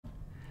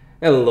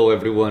Hello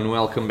everyone,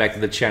 welcome back to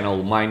the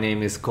channel. My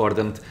name is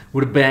Cordant.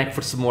 We're back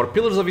for some more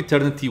Pillars of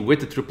Eternity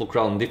with the Triple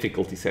Crown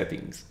difficulty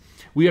settings.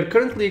 We are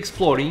currently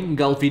exploring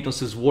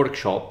Galvino's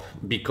workshop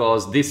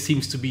because this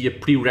seems to be a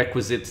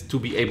prerequisite to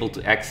be able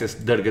to access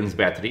Durgan's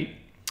battery.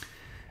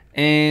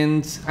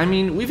 And I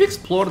mean, we've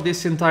explored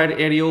this entire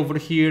area over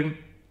here.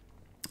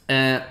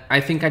 I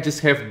think I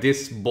just have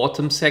this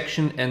bottom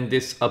section and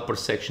this upper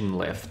section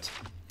left.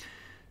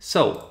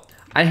 So,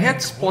 I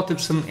had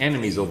spotted some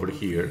enemies over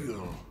here,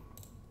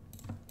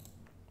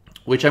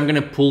 which I'm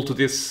gonna pull to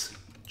this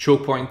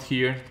choke point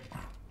here.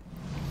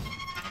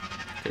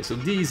 Okay, so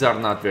these are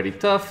not very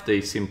tough, they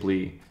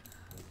simply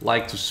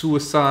like to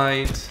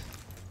suicide.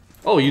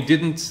 Oh, you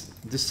didn't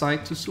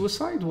decide to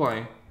suicide?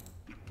 Why?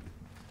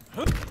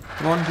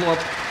 Come on, blow up.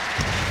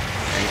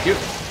 Thank you.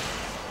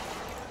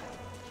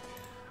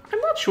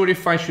 I'm not sure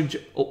if I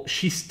should... Oh,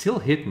 she still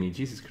hit me,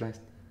 Jesus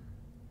Christ.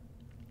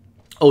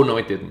 Oh no,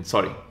 it didn't,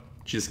 sorry.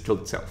 She just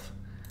killed itself.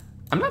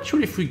 I'm not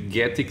sure if we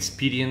get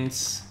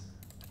experience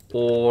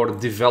or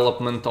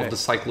development of the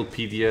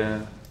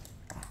Cyclopedia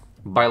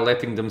by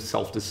letting them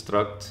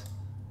self-destruct.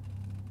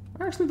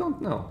 I actually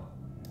don't know.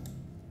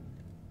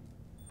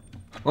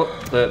 Oh,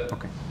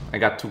 okay. I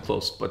got too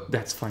close, but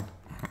that's fine.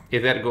 Hey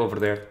there, go over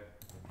there.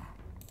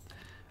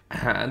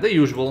 The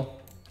usual.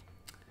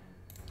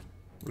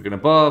 We're gonna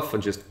buff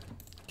and just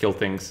kill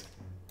things.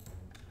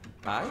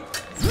 Bye.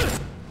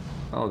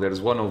 Oh,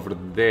 there's one over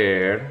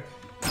there.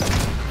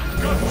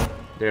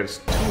 There's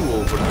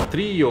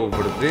three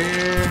over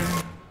there.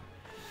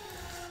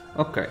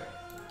 Okay,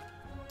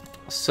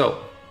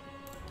 so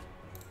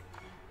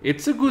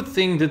it's a good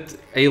thing that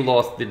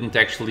Aloth didn't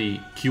actually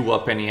queue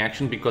up any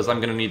action because I'm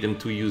gonna need him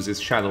to use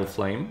his Shadow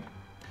Flame.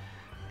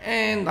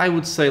 And I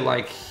would say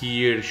like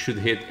here should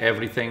hit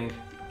everything.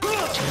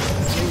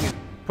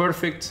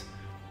 Perfect.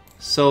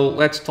 So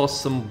let's toss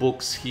some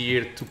books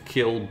here to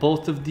kill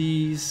both of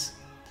these.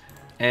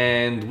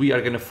 And we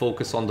are gonna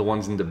focus on the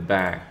ones in the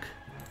back.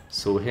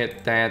 So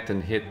hit that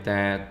and hit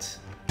that.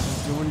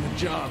 Doing the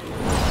job.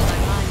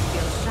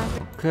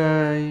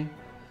 Okay.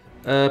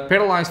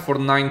 Paralyzed for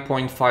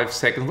 9.5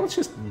 seconds. Let's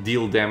just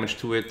deal damage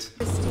to it.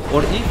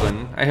 Or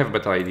even, I have a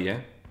better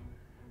idea.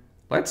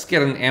 Let's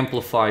get an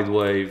amplified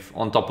wave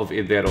on top of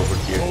it there over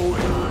here.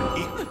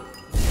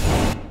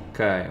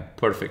 Okay,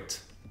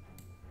 perfect.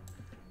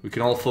 We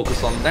can all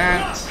focus on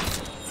that.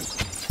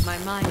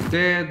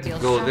 Dead,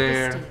 go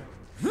there.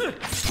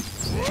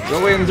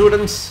 Go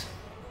endurance.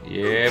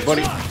 Yeah,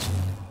 buddy.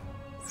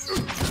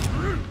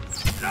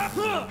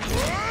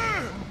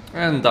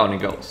 And down he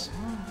goes.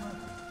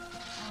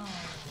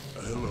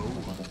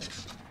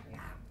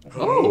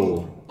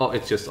 Oh,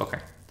 it's just okay.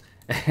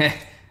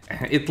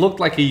 It looked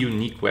like a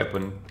unique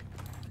weapon.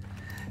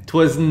 It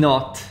was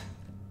not.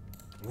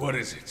 What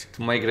is it?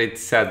 To my great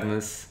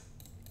sadness.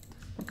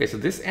 Okay, so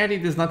this area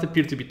does not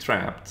appear to be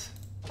trapped.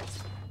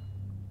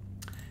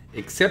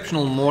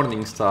 Exceptional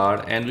Morning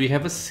Star, and we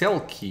have a cell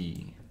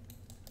key.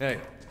 Hey.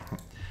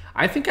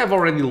 I think I've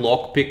already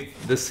lockpicked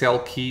the cell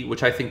key,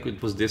 which I think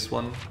it was this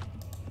one.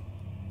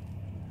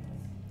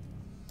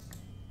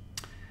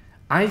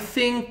 I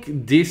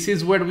think this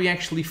is where we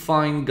actually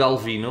find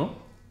Galvino.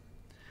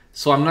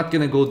 So I'm not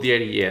gonna go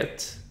there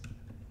yet.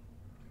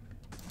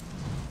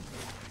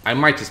 I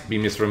might just be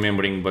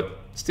misremembering, but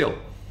still.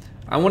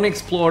 I want to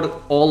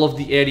explore all of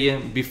the area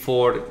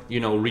before, you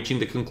know, reaching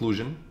the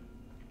conclusion.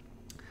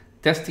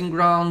 Testing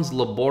grounds,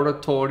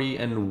 laboratory,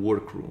 and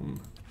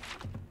workroom.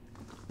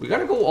 We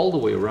gotta go all the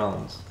way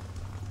around.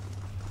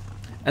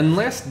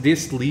 Unless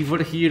this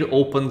lever here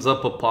opens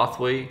up a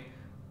pathway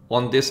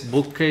on this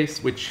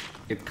bookcase, which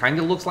it kind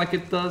of looks like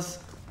it does.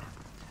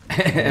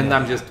 And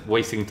I'm just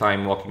wasting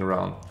time walking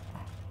around.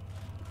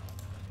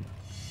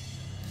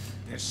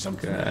 There's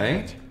something Okay.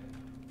 ahead.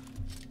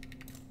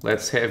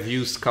 Let's have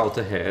you scout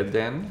ahead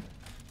then.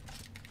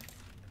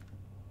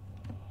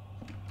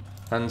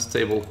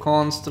 Unstable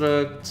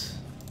construct.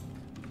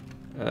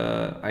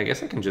 I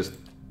guess I can just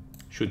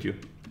shoot you.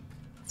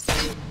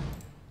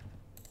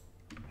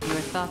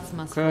 Your thoughts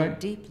must Okay. flow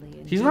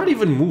deeply. He's not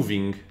even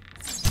moving.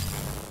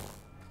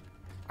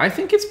 I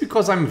think it's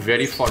because I'm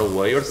very far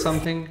away or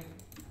something.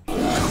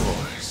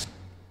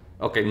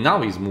 Okay,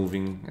 now he's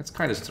moving. It's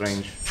kind of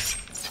strange.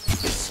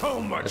 So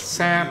much. A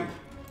sap,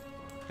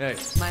 Hey.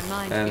 My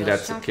mind and feels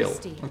that's a sharp kill. as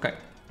steel. Okay.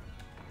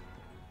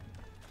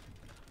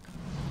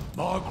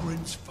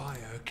 Margaret's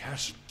fire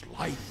cast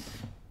light.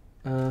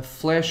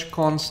 Flash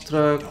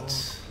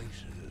construct.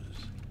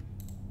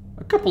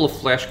 A couple of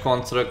flash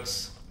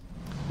constructs.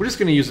 We're just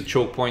gonna use a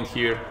choke point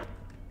here.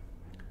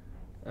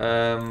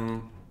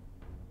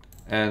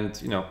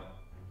 And, you know,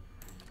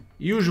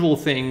 usual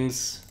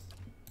things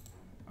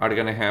are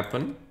gonna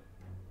happen.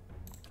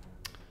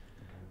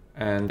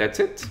 And that's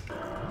it.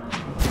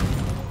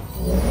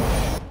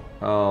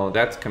 Oh,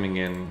 that's coming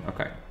in.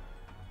 Okay.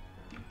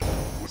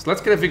 So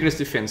let's get a vigorous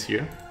defense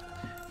here.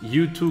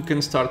 You two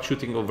can start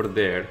shooting over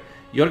there.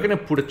 You're gonna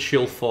put a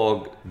chill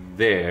fog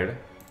there.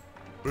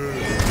 My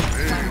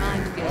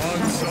mind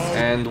feels sharp.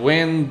 And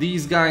when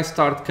these guys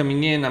start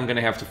coming in, I'm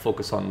gonna have to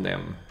focus on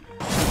them.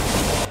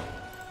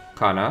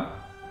 Kana.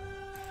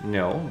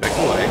 No, back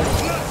away.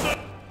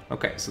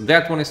 Okay, so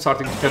that one is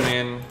starting to come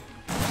in.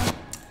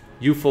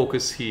 You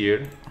focus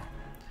here.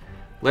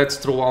 Let's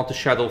throw out the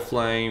Shadow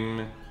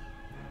Flame.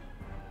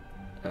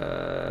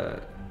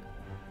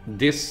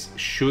 This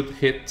should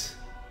hit.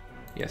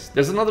 Yes,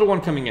 there's another one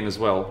coming in as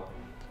well.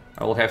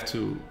 I will have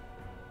to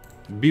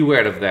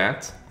beware of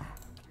that.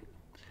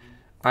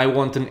 I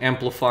want an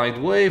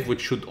amplified wave, which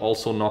should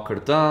also knock her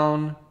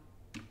down.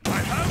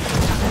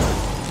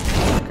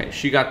 Okay,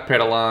 she got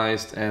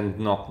paralyzed and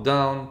knocked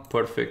down.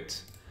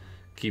 Perfect.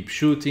 Keep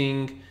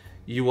shooting.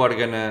 You are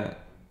gonna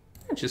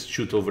just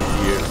shoot over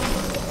here.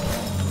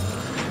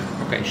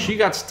 Okay, she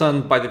got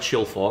stunned by the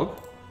chill fog.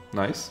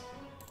 Nice.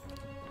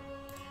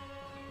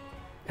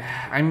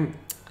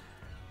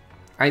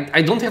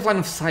 I don't have line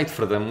of sight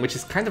for them, which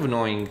is kind of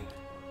annoying.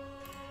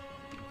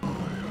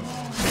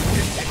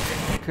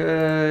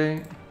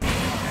 Okay.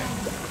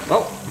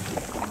 Well,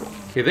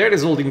 okay, there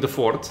is holding the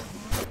fort.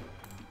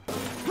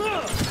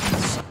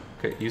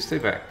 Okay, you stay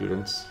back,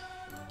 students.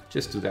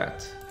 Just do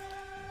that.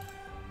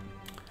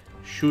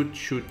 Shoot,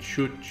 shoot,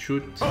 shoot,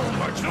 shoot.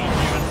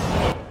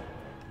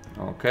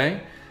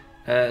 Okay.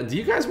 Do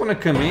you guys want to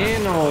come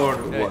in or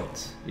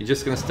what? You're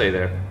just gonna stay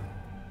there.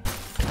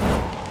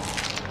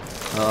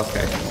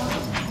 Okay.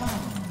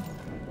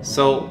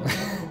 So,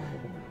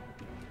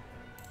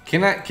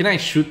 can I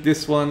shoot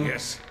this one?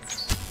 Yes.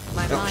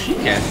 Oh, she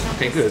can.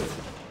 Okay, good.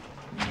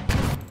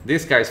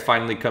 This guy's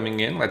finally coming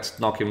in. Let's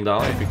knock him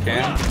down if we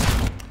can.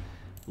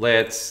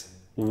 Let's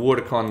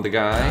work on the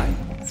guy.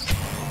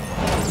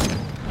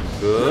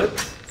 Good.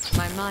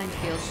 My mind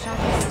feels sharp.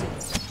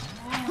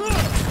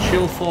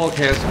 Chill fog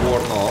has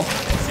worn off.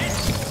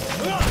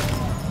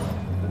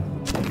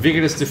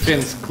 Vigorous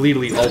defense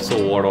clearly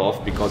also wore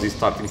off because he's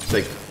starting to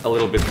take a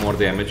little bit more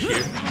damage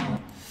here.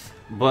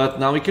 But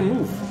now we can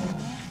move.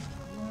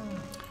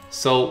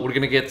 So we're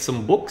gonna get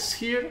some books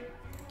here.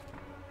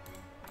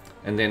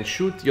 And then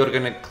shoot. You're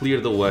gonna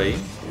clear the way.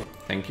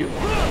 Thank you.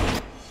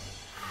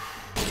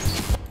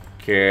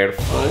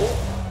 Careful.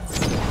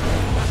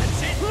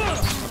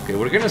 Okay,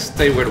 we're gonna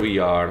stay where we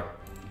are.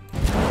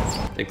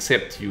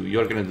 Except you.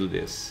 You're gonna do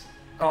this.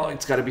 Oh,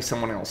 it's gotta be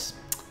someone else.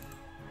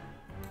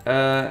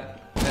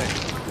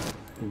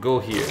 Go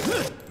here.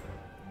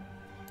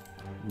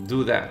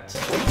 Do that.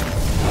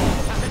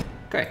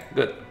 Okay,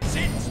 good.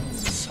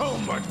 So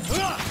much.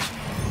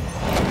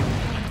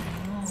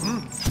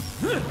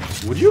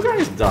 Would you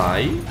guys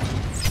die?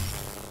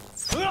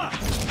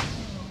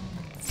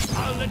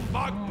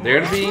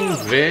 They're being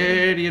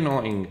very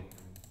annoying.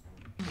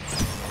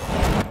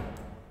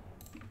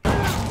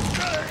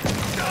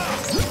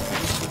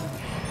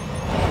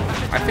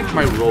 I think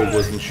my rogue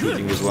wasn't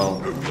shooting as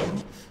well.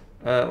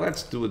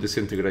 Let's do a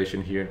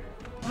disintegration here.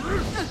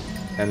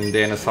 And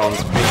then a sound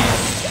speed.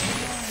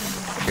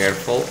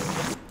 Careful.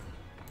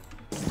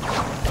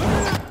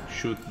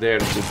 Shoot there,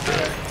 shoot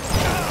there.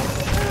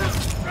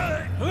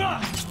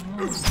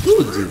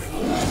 Good.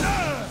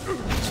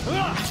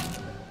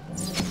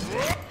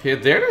 Yeah,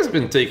 there has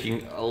been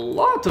taking a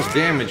lot of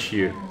damage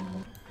here.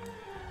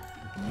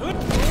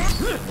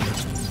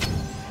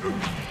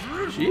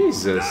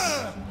 Jesus.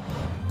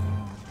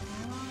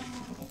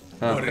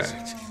 Okay.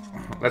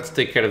 Let's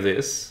take care of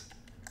this.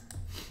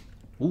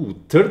 Ooh,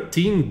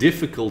 13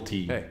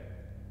 difficulty. Hey.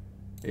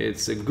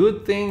 It's a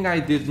good thing I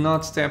did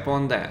not step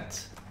on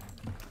that.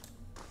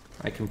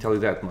 I can tell you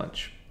that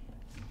much.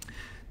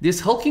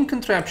 This hulking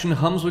contraption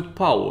hums with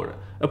power.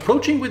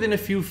 Approaching within a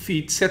few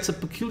feet sets a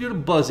peculiar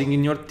buzzing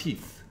in your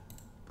teeth.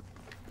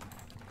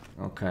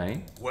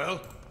 Okay.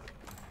 Well?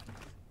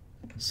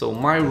 So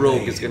my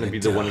rogue is gonna be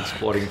the one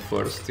exploring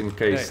first, in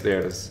case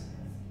there's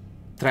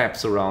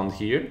traps around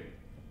here.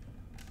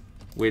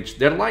 Which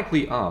there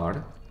likely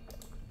are.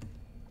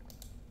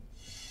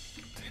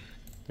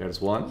 There's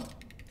one.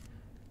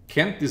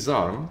 Can't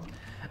disarm.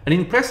 An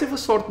impressive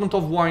assortment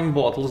of wine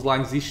bottles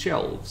lines these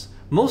shelves.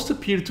 Most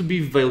appear to be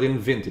Valiant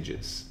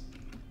vintages.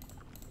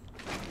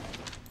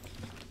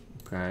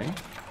 Okay.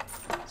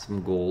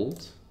 Some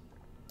gold.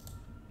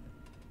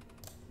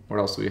 What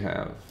else do we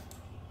have?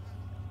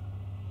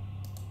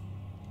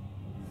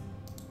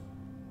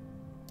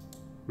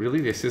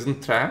 Really? This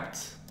isn't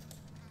trapped?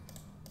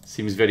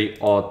 Seems very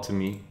odd to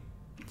me.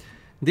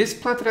 This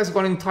platter has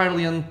gone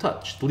entirely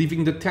untouched,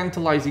 leaving the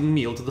tantalizing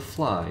meal to the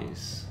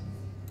flies.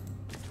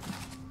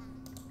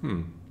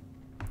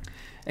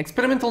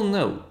 Experimental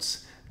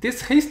notes.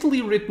 This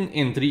hastily written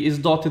entry is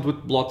dotted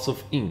with blots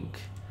of ink.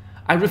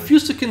 I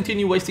refuse to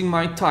continue wasting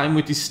my time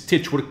with these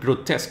stitchwork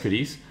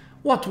grotesqueries.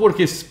 What work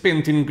is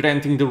spent in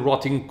granting the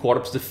rotting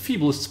corpse the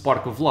feeblest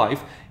spark of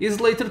life is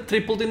later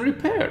tripled in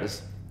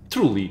repairs.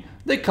 Truly,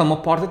 they come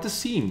apart at the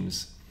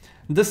seams.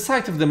 The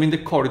sight of them in the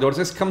corridors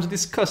has come to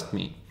disgust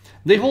me.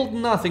 They hold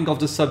nothing of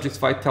the subject's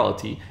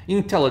vitality,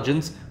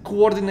 intelligence,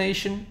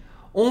 coordination,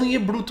 only a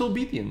brute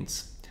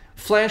obedience.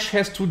 Flesh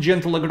has too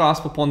gentle a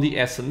grasp upon the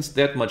essence,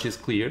 that much is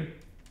clear.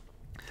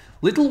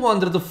 Little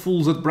wonder the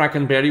fools at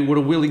Brackenberry were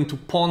willing to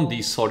pawn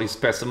these sorry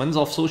specimens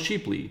off so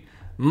cheaply.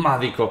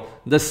 Madico,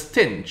 the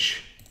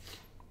stench!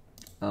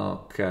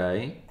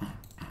 Okay,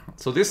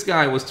 So this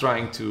guy was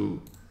trying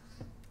to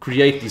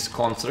create these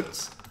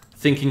constructs,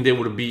 thinking they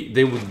would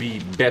be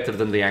better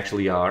than they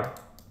actually are.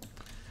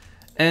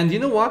 And you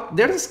know what?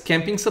 There's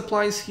camping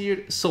supplies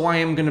here, so I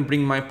am gonna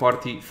bring my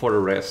party for a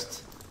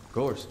rest. Of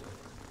course.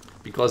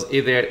 Because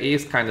there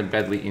is kind of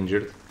badly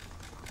injured.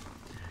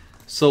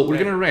 So we're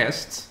gonna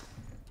rest.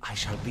 I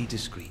shall be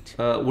discreet.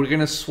 We're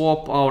gonna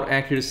swap our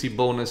accuracy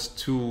bonus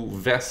to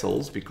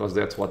vessels, because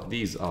that's what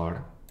these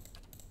are.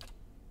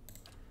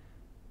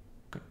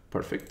 Okay,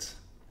 perfect.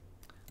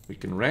 We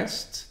can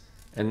rest,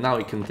 and now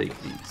we can take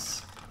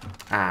these.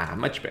 Ah,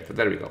 much better.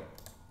 There we go.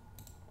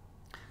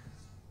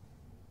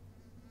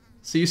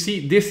 So you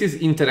see, this is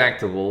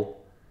interactable.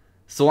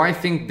 So I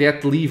think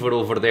that lever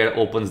over there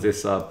opens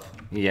this up.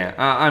 Yeah,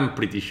 I'm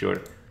pretty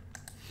sure.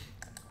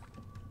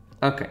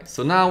 Okay,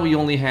 so now we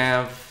only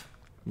have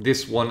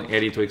this one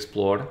area to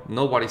explore.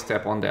 Nobody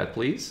step on that,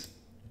 please.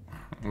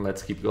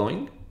 Let's keep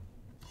going.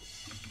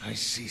 I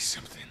see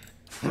something.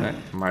 Okay,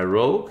 my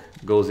rogue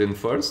goes in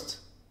first.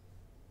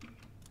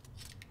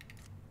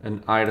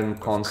 An iron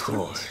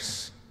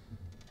construct.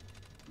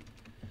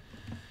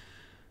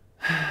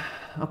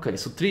 Okay,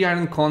 so 3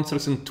 iron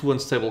constructs and 2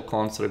 unstable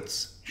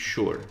constructs.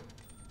 Sure.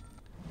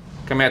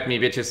 Come at me,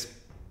 bitches.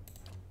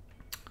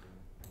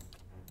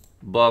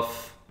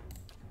 Buff.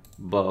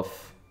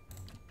 Buff.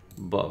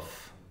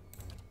 Buff.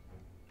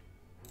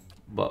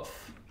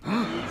 Buff.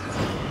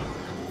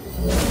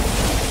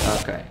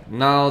 Okay,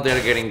 now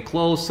they're getting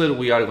closer.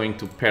 We are going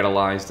to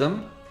paralyze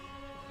them.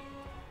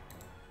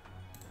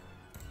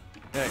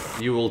 Hey.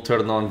 You will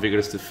turn on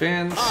vigorous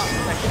defense,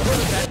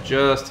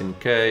 just in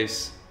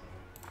case.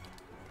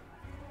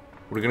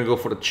 We're gonna go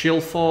for the chill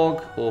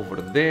fog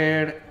over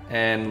there,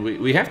 and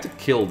we have to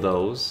kill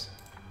those.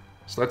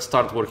 So let's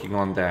start working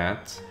on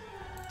that.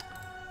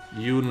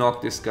 You knock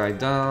this guy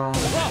down.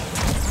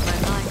 My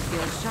mind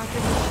feels sharp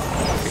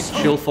as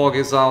Okay, chill fog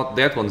is out.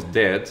 That one's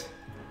dead.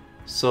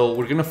 So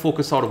we're gonna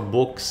focus our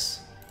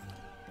books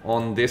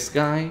on this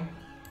guy.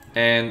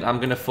 And I'm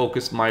gonna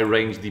focus my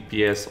range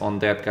DPS on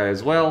that guy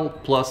as well,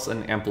 plus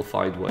an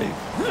amplified wave,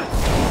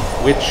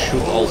 which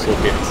should also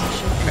hit.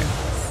 Okay.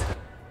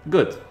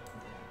 Good.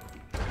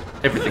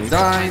 Everything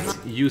died.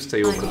 You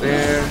stay over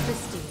there.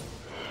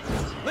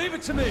 Leave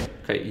it to me.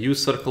 Okay, you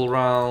circle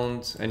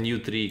around, and you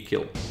 3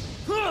 kill.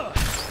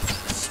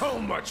 So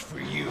much for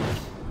you.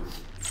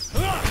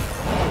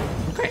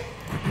 Okay.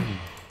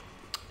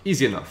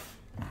 Easy enough.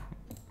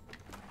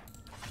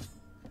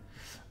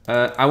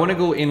 I want to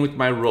go in with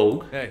my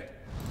rogue, Hey.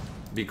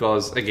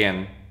 because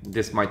again,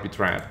 this might be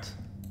trapped.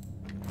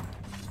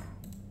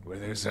 Where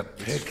there's a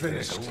pick,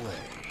 there's a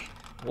way.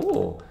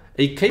 Oh,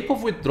 a cape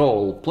of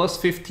withdrawal, plus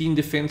 15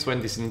 defense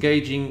when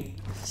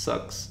disengaging.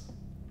 Sucks.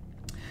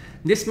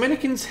 This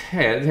mannequin's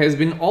head has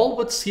been all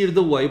but seared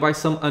away by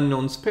some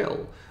unknown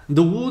spell.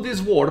 The wood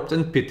is warped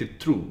and pitted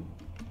through.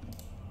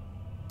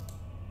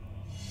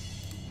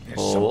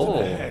 There's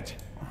something ahead.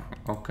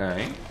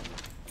 Okay.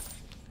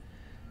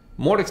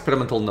 More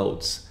experimental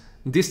notes.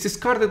 This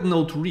discarded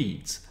note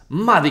reads,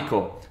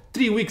 Madico,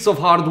 3 weeks of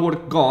hard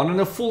work gone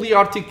and a fully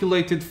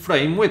articulated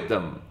frame with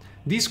them.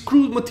 These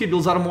crude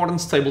materials are more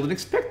unstable than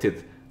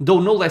expected,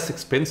 though no less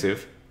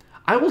expensive.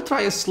 I will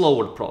try a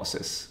slower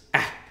process.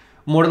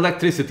 More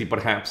electricity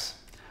perhaps.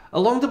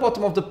 Along the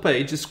bottom of the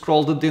page, a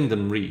scrawled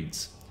addendum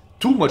reads,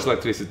 Too much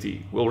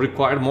electricity will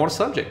require more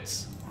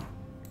subjects.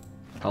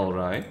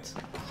 Alright.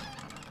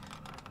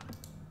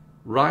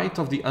 Rite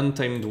of the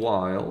Untamed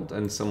Wild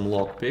and some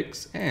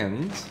lockpicks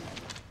and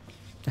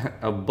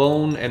a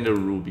bone and a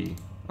ruby.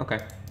 Okay.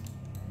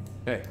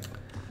 Hey.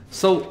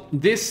 So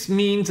this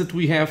means that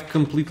we have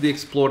completely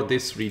explored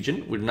this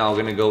region. We're now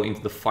gonna go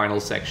into the final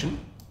section.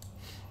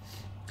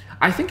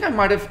 I think I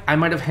might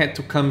have had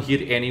to come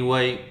here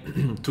anyway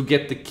to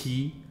get the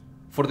key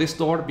for this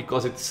door,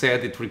 because it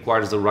said it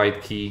requires the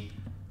right key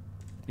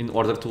in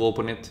order to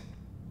open it.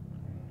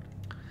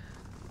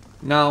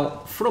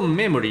 Now, from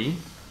memory,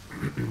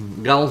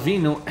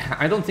 Galvino,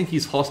 I don't think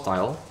he's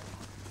hostile,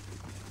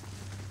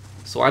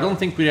 so I don't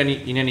think we're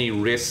in any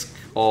risk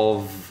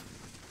of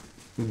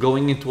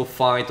going into a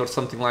fight or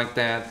something like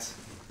that.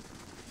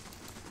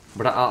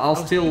 But I'll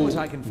still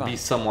be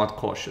somewhat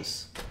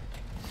cautious.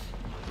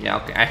 Yeah,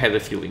 okay, I had a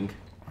feeling.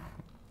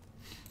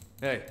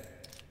 Hey.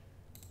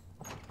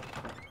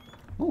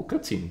 Oh,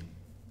 cutscene.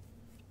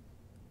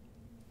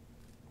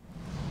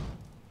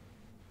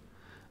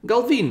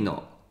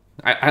 Galvino.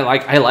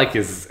 I like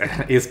his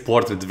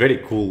portrait, very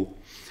cool.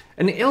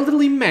 An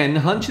elderly man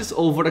hunches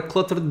over a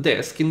cluttered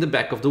desk in the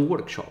back of the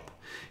workshop.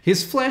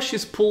 His flesh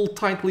is pulled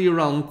tightly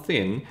around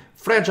thin,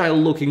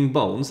 fragile-looking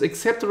bones,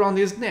 except around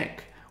his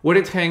neck, where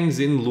it hangs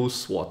in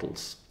loose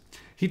wattles.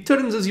 He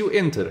turns as you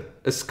enter,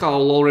 a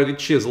scowl already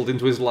chiseled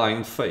into his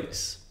lined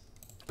face.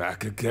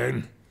 Back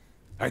again?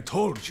 I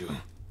told you.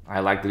 I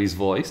like that he's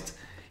voiced.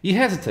 He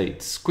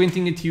hesitates,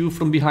 squinting at you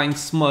from behind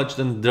smudged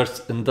and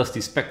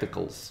dusty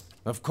spectacles.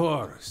 Of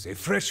course, a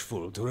fresh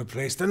fool to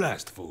replace the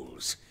last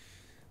fools.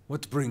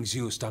 What brings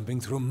you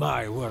stomping through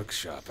my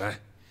workshop, eh?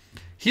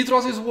 He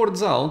draws his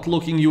words out,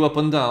 looking you up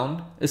and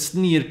down. A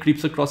sneer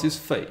creeps across his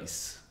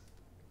face.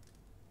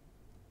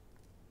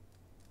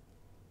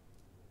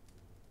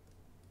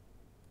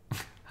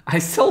 I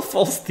sell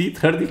false teeth,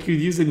 heard you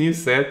could use a new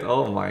set.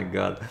 Oh my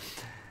god.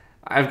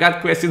 I've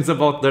got questions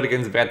about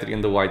Durgan's battery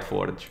and the White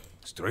Forge.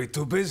 Straight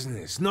to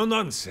business, no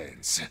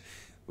nonsense.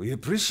 We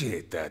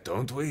appreciate that,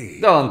 don't we?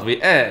 Don't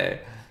we? Eh?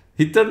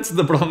 He turns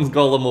the bronze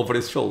golem over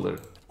his shoulder.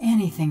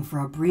 Anything for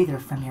a breather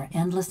from your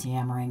endless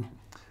yammering.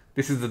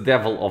 This is the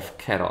devil of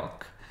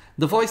Karok.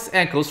 The voice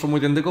echoes from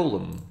within the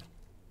golem.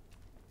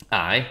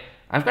 Aye,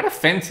 I've got a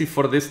fancy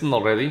for this one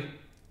already.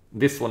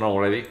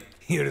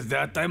 Hear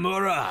that,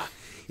 Timora?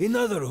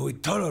 Another who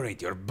would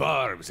tolerate your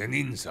barbs and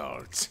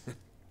insults.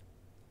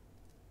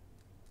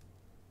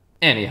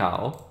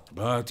 Anyhow.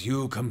 But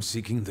you come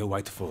seeking the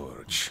White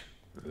Forge,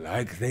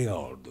 like they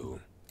all do.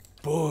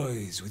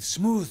 Boys with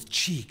smooth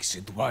cheeks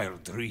and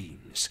wild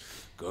dreams.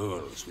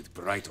 Girls with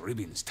bright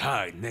ribbons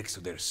tied next to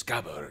their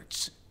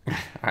scabbards.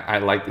 I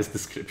like this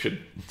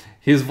description.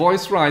 His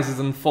voice rises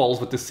and falls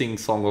with the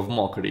sing-song of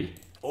mockery.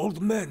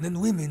 Old men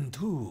and women,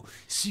 too,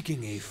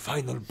 seeking a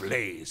final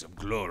blaze of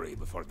glory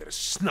before they're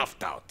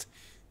snuffed out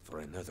for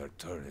another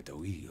turn at the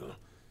wheel.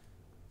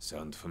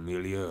 Sound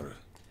familiar?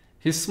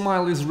 His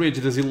smile is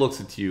rigid as he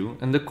looks at you,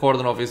 and the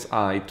corner of his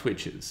eye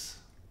twitches.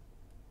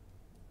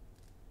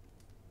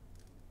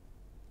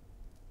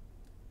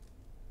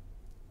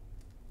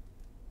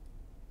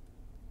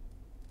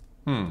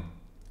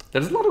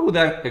 There's a lot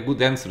of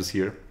good answers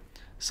here.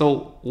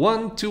 So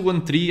 1, 2,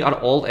 and 3 are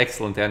all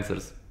excellent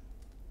answers.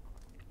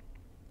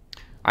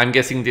 I'm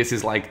guessing this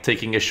is like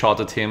taking a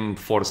shot at him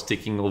for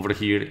sticking over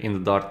here in the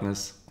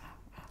darkness.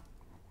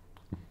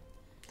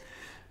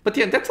 But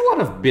yeah, that's a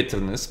lot of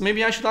bitterness.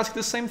 Maybe I should ask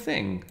the same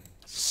thing.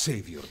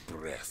 Save your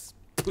breath.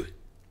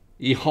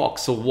 He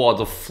hawks a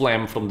wad of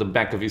phlegm from the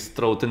back of his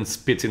throat and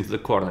spits into the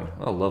corner.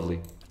 Oh,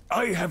 lovely.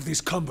 I have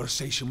this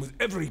conversation with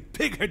every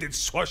pig-headed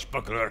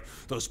swashbuckler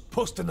those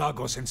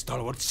Postanagos and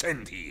Stalwart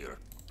send here.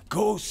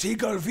 Go see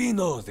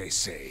Galvino, they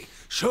say.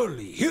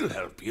 Surely he'll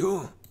help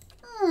you.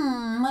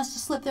 Must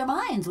have slipped their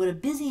minds what a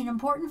busy and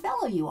important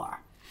fellow you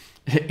are.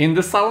 In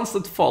the silence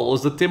that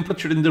follows, the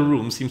temperature in the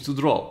room seems to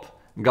drop.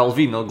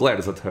 Galvino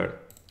glares at her.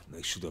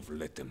 I should have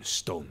let them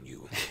stone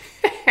you.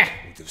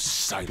 Would have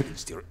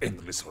silenced your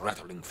endless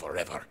rattling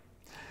forever.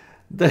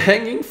 The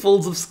hanging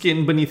folds of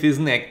skin beneath his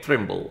neck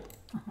tremble.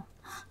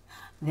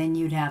 Then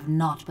you'd have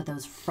naught but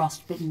those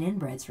frostbitten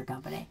inbreds for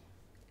company.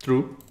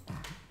 True.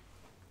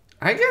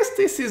 I guess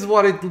this is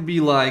what it would be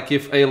like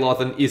if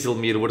Aloth and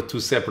Isilmir were two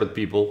separate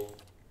people.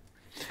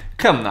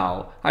 Come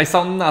now, I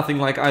sound nothing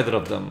like either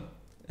of them.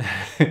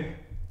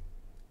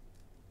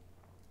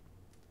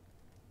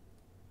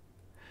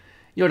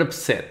 You're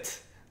upset.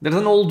 There's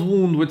an old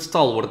wound with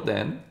Stalwart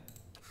then.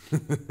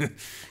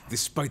 The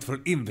spiteful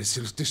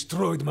imbeciles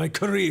destroyed my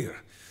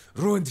career,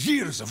 ruined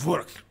years of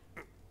work.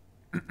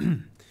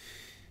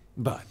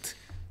 But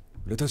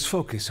let us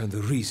focus on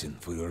the reason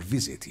for your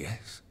visit,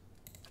 yes?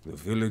 The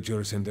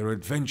villagers and their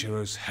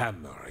adventurers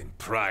hammer and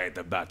pry at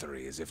the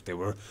battery as if they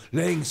were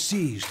laying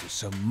siege to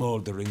some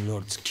moldering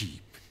lord's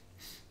keep.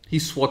 He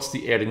swats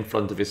the air in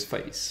front of his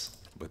face.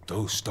 But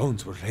those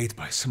stones were laid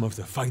by some of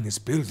the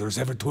finest builders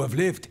ever to have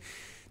lived,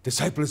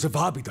 disciples of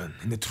Abidan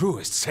in the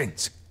truest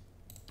sense.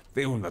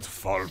 They will not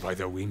fall by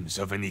the whims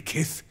of any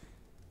kith.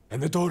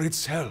 And the door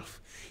itself,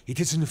 it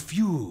is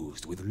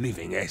infused with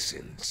living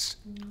essence.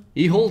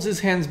 He holds his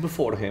hands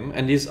before him,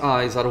 and his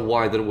eyes are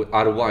wide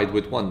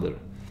with wonder.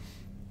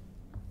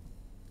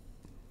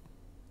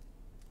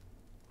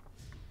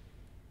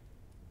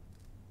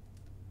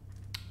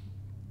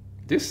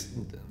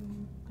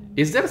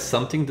 Is there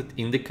something that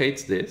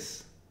indicates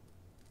this?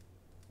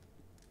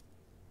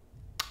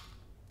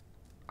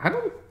 I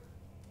don't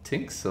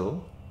think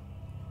so.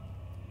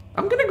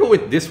 I'm gonna go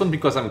with this one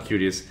because I'm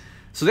curious.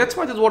 So that's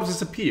why the dwarves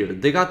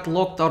disappeared. They got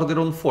locked out of their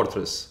own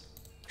fortress.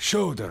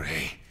 Shoulder,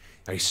 eh?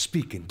 I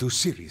speak into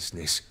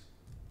seriousness.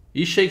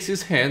 He shakes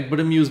his head, but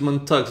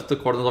amusement tugs at the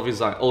corner of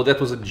his eye. Oh, that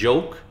was a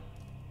joke?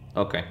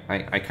 Okay,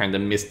 I kinda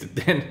missed it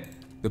then.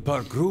 The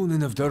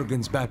Pargrunen of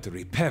Durgan's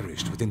battery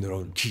perished within their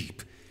own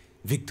keep,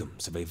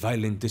 victims of a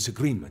violent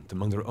disagreement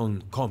among their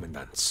own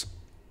commandants.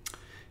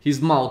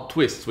 His mouth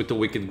twists with a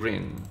wicked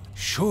grin.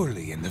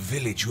 Surely in the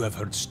village you have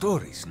heard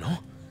stories, no?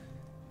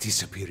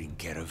 Disappearing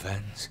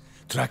caravans,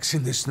 tracks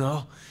in the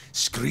snow,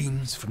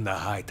 screams from the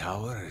high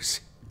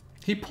towers.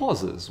 He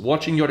pauses,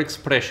 watching your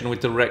expression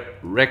with a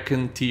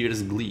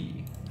racketeer's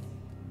glee.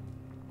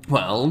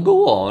 Well,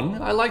 go on.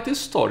 I like this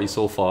story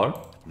so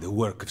far. The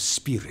work of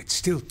spirits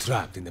still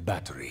trapped in the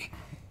battery,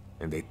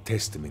 and a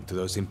testament to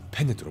those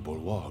impenetrable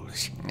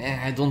walls.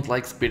 I don't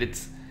like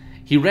spirits.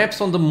 He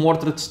raps on the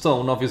mortared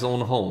stone of his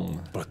own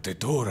home. But the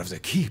door of the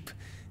keep,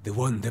 the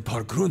one the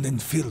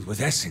Pargrunen filled with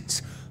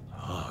essence,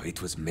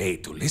 it was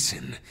made to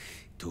listen,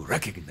 to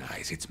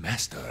recognize its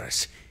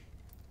masters.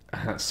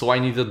 So I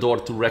need a door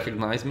to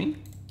recognize me?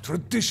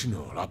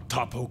 Traditional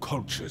Optapo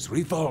cultures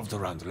revolved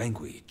around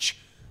language.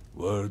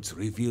 Words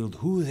revealed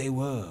who they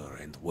were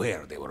and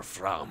where they were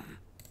from.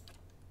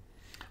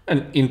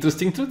 An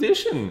interesting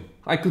tradition.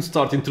 I could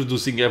start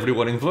introducing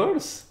everyone in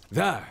verse.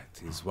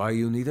 That is why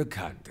you need a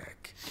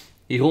cantec.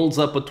 He holds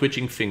up a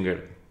twitching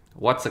finger.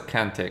 What's a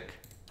cantec?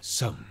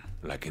 Some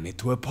liken it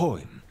to a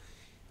poem,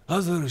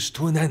 others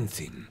to an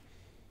anthem.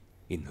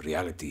 In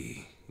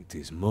reality, it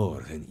is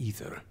more than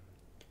either.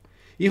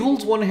 He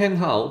holds one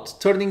hand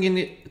out, turning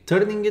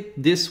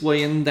it this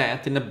way and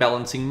that in a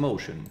balancing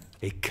motion.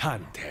 A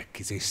cantec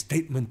is a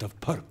statement of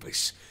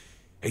purpose,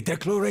 a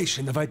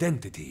declaration of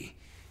identity.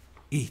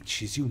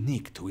 Each is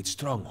unique to its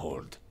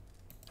stronghold.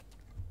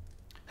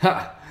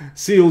 Ha!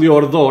 Seal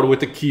your door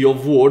with a key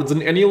of words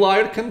and any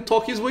liar can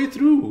talk his way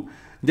through.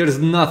 There's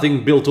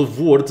nothing built of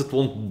words that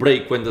won't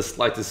break when the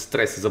slightest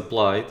stress is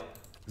applied.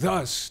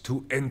 Thus,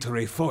 to enter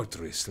a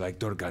fortress like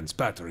Durgan's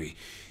battery,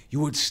 you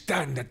would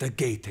stand at the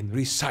gate and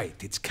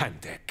recite its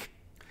cantec.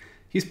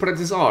 He spreads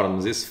his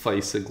arms, his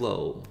face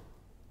aglow.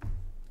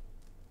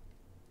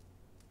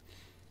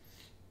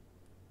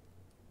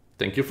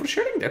 Thank you for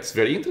sharing, that's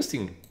very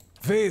interesting.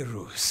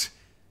 Verus!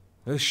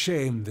 A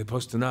shame the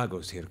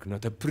Postonagos here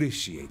cannot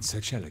appreciate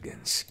such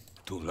elegance.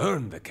 To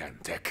learn the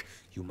cantec,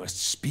 you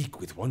must speak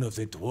with one of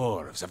the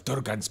dwarves of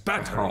Durgan's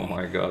battery. Oh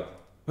my god.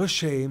 A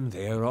shame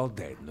they are all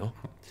dead, no?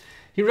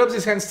 He rubs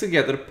his hands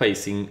together,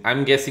 pacing.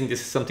 I'm guessing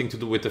this is something to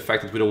do with the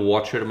fact that with a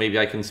watcher, maybe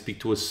I can speak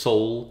to a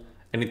soul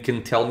and it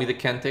can tell me the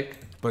cantec.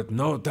 But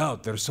no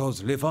doubt their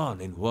souls live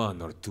on in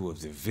one or two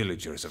of the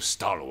villagers of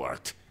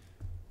Stalwart.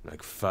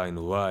 Like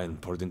fine wine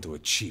poured into a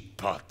cheap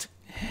pot.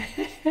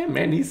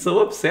 Man, he's so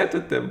upset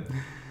at them.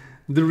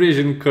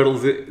 Derision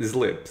curls his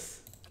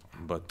lips.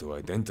 But to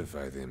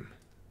identify them,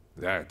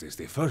 that is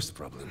the first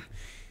problem.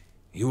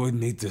 You would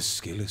need the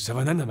skills of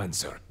an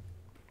animancer.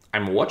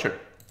 I'm a watcher.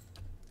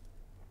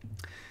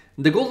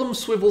 The golem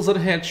swivels her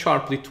head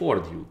sharply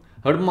toward you.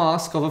 Her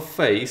mask of a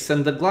face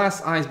and the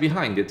glass eyes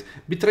behind it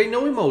betray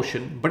no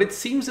emotion, but it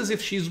seems as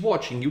if she's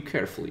watching you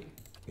carefully.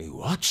 A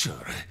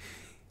watcher?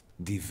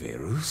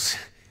 Diverus?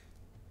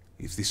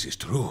 If this is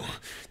true,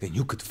 then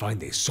you could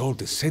find a soul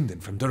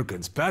descendant from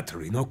Durgan's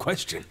battery, no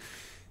question.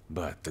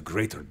 But the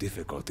greater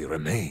difficulty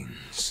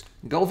remains.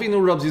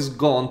 Galvino rubs his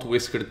gaunt,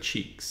 whiskered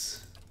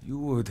cheeks. You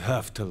would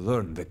have to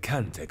learn the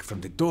cantec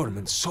from the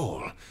dormant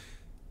soul.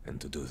 And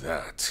to do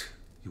that,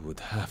 you would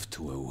have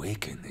to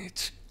awaken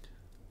it.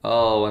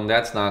 Oh, and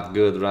that's not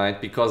good, right?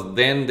 Because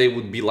then they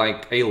would be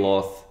like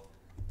Aloth.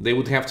 They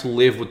would have to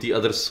live with the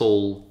other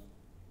soul.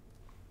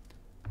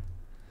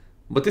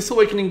 But this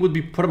awakening would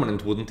be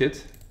permanent, wouldn't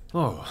it?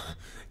 Oh,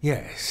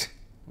 yes.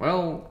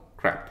 Well,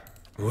 crap.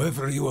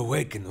 Whoever you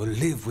awaken will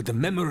live with the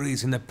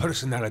memories and the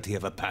personality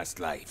of a past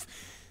life.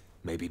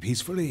 Maybe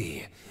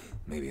peacefully,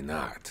 maybe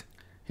not.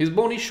 His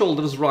bony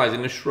shoulders rise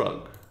in a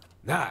shrug.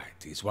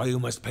 That is why you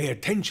must pay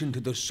attention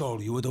to the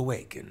soul you would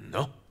awaken,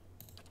 no?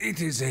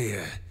 It is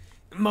a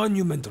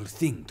monumental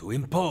thing to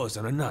impose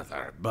on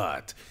another,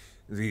 but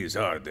these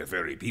are the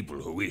very people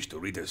who wish to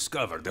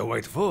rediscover the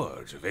White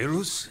Forge,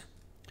 Verus.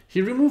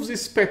 He removes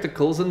his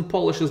spectacles and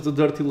polishes the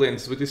dirty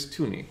lens with his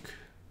tunic.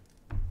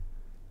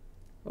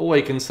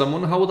 Awaken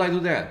someone? How would I do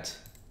that?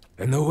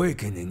 An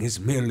awakening is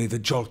merely the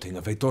jolting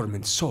of a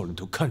dormant soul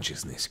into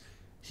consciousness.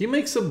 He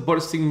makes a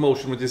bursting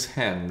motion with his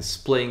hands,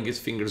 playing his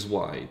fingers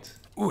wide.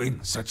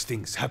 When such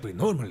things happen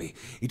normally,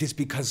 it is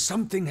because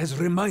something has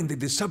reminded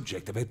the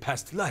subject of a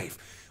past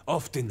life,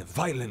 often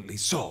violently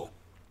so.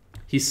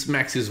 He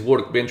smacks his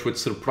workbench with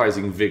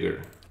surprising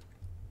vigor.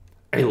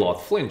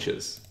 Aloth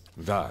flinches.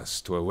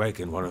 Thus, to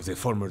awaken one of the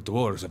former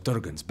dwarves of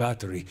Durgan's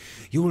battery,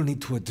 you will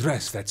need to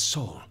address that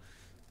soul,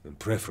 and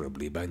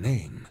preferably by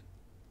name.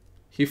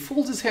 He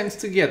folds his hands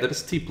together,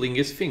 steepling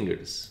his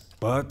fingers.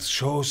 But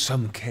show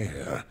some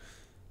care.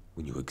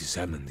 When you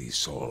examine these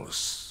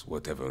souls,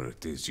 whatever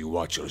it is you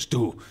watchers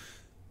do,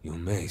 you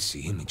may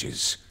see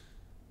images,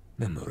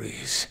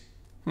 memories.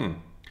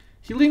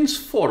 He leans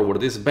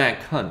forward, his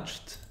back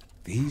hunched.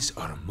 These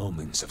are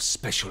moments of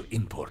special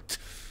import.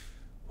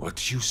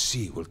 What you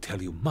see will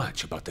tell you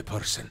much about the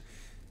person,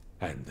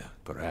 and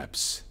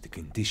perhaps the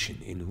condition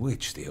in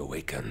which they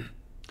awaken.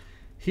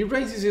 He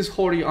raises his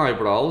hoary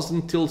eyebrows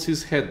and tilts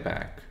his head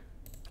back.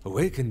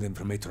 Awaken them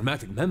from a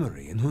traumatic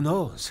memory, and who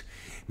knows?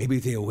 Maybe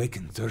they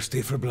awaken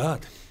thirsty for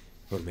blood.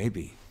 Or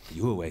maybe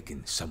you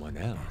awaken someone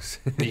else.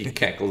 He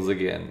cackles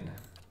again.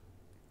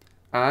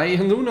 Aye,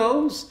 and who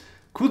knows?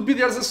 Could be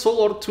there's a soul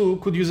or two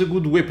could use a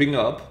good whipping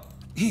up.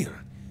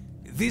 Here,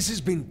 this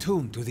has been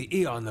tuned to the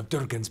Aeon of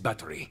Durgan's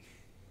battery.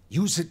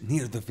 Use it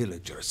near the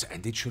villagers,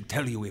 and it should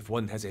tell you if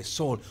one has a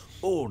soul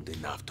old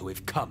enough to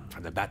have come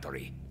from the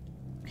battery.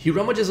 He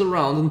rummages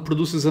around and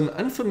produces an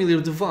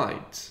unfamiliar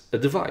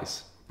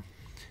device.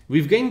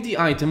 We've gained the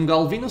item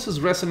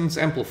Galvinos' resonance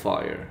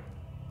amplifier.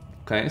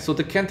 Okay, so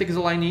the cantec is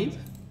all I need?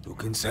 Who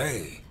can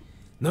say?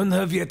 None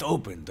have yet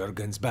opened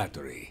Durgan's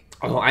battery.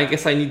 Oh, I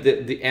guess I need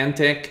the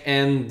cantec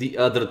and the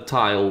other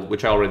tile,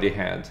 which I already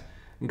had.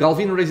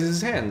 Galvino raises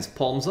his hands,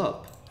 palms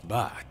up.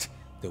 But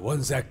the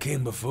ones that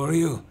came before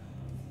you,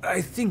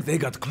 I think they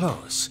got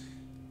close.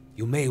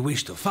 You may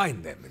wish to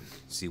find them and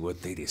see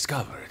what they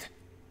discovered.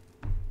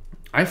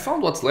 I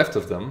found what's left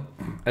of them.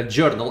 A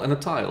journal and a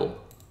tile.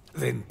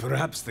 Then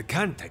perhaps the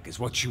cantec is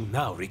what you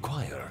now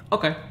require.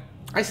 Okay,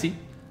 I see.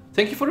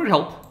 Thank you for your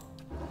help.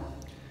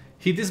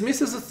 He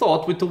dismisses the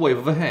thought with the wave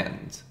of a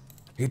hand.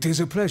 It is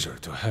a pleasure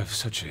to have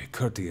such a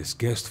courteous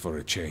guest for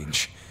a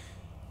change.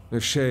 A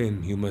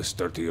shame you must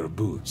dirty your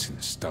boots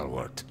in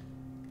Stalwart.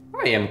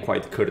 I am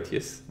quite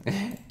courteous.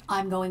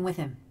 I'm going with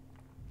him.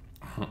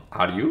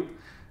 Are you?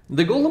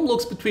 The golem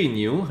looks between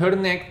you, her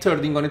neck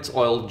turning on its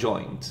oiled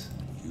joint.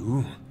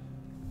 You?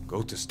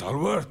 Go to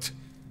Stalwart?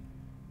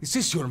 Is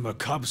this your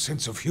macabre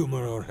sense of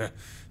humor, or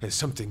has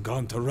something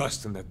gone to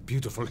rust in that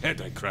beautiful head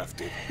I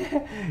crafted?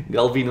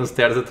 Galvino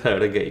stares at her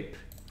agape.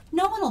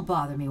 No one will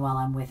bother me while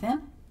I'm with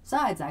him.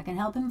 Besides, I can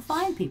help him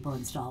find people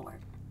in Stalwart.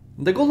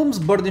 The golem's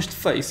burnished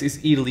face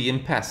is eerily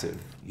impassive.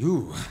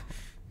 You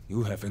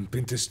haven't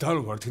been to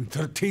Stalwart in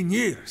 13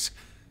 years.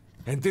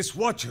 And this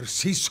Watcher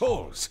sees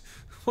souls.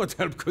 What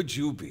help could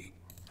you be?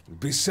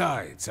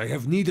 Besides, I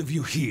have need of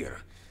you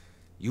here.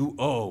 You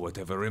owe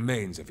whatever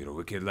remains of your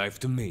wicked life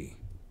to me.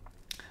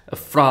 A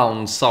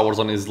frown sours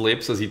on his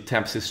lips as he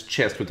taps his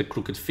chest with a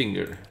crooked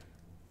finger.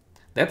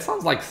 That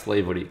sounds like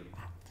slavery.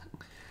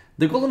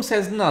 The golem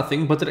says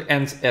nothing, but her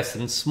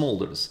essence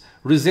smolders.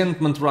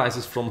 Resentment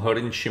rises from her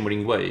in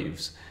shimmering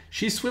waves.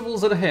 She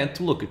swivels her head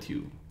to look at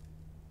you.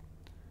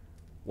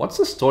 What's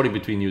the story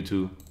between you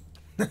two?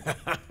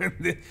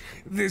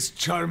 This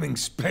charming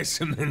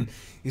specimen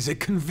is a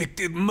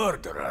convicted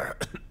murderer.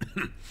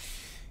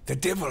 The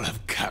Devil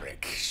of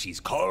Carrick,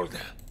 she's called.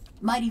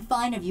 Mighty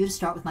fine of you to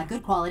start with my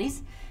good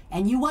qualities,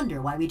 and you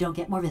wonder why we don't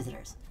get more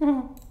visitors.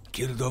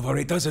 Killed over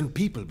a dozen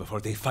people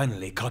before they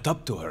finally caught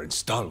up to her in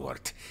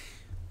Stalwart.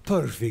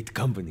 Perfect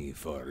company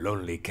for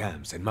lonely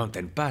camps and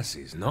mountain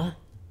passes, no?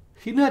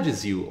 He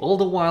nudges you, all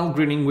the while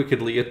grinning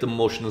wickedly at the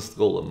motionless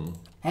golem.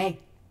 Hey,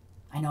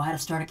 I know how to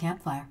start a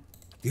campfire.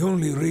 The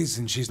only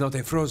reason she's not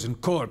a frozen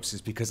corpse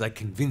is because I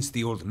convinced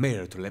the old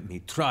mayor to let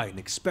me try an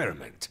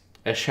experiment.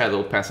 A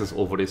shadow passes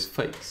over his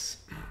face.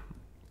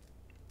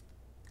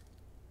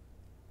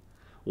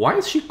 Why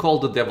is she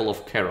called the Devil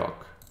of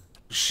Carrock?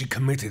 She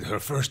committed her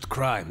first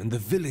crime in the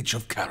village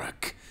of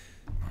Carrack.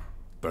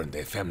 Burned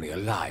a family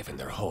alive in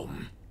their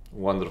home.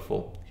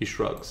 Wonderful. He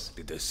shrugs.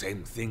 Did the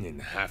same thing in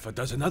half a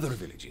dozen other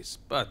villages,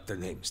 but their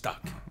name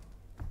stuck.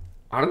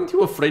 Aren't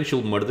you afraid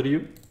she'll murder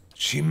you?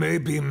 She may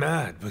be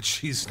mad, but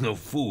she's no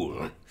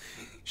fool.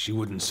 She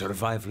wouldn't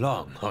survive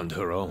long on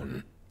her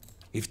own.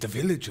 If the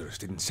villagers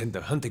didn't send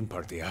a hunting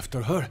party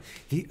after her,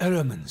 the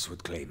elements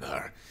would claim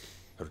her.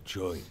 Her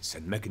joints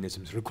and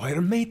mechanisms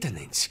require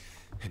maintenance,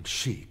 and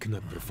she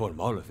cannot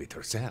perform all of it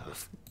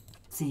herself.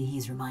 See,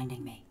 he's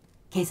reminding me.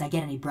 In case I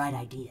get any bright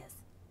ideas.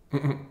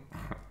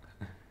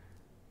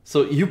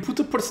 So you put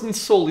a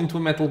person's soul into a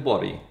metal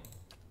body.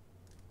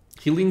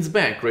 He leans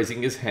back,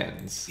 raising his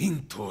hands.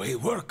 Into a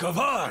work of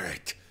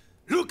art!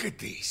 Look at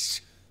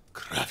this!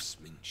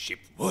 Craftsmanship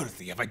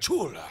worthy of a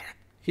jeweler!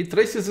 He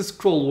traces a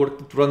scrollwork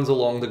that runs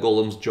along the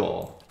golem's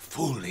jaw.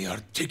 Fully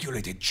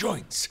articulated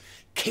joints,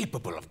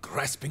 capable of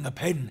grasping a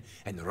pen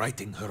and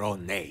writing her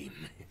own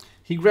name.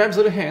 He grabs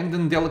her hand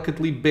and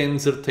delicately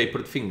bends her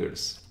tapered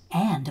fingers.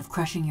 And of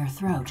crushing your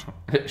throat.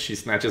 She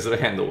snatches her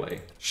hand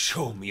away.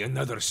 Show me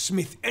another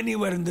smith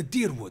anywhere in the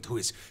Deerwood who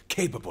is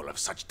capable of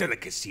such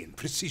delicacy and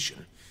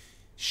precision.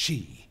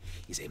 She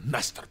is a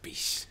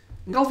masterpiece.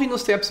 Galvino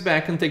steps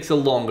back and takes a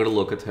longer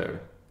look at her.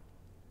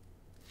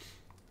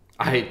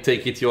 I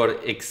take it your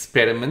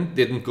experiment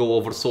didn't go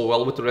over so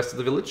well with the rest of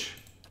the village?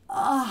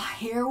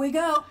 Here we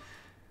go.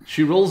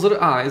 She rolls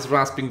her eyes,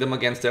 rasping them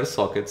against their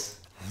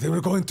sockets. They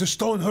were going to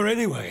stone her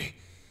anyway.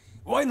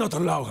 Why not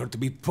allow her to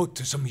be put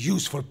to some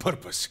useful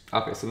purpose?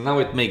 Okay, so now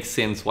it makes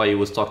sense why he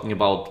was talking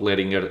about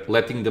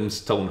letting them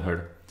stone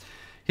her.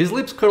 His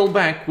lips curl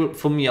back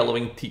from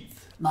yellowing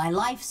teeth. My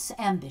life's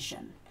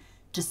ambition.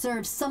 To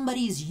serve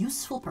somebody's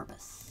useful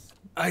purpose.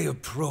 I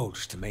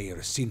approached Mayor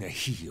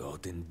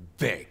Sinahiod and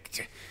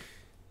begged.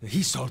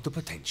 He saw the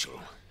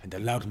potential and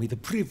allowed me the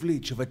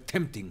privilege of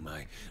attempting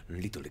my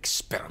little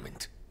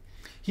experiment.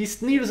 He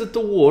sneers at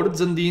the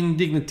words and the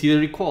indignity they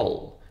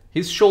recall.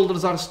 His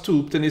shoulders are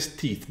stooped and his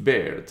teeth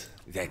bared.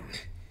 Then,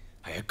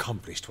 I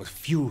accomplished what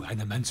few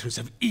animancers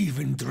have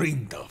even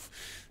dreamed of.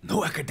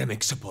 No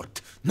academic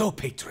support, no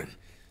patron.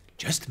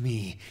 Just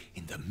me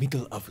in the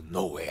middle of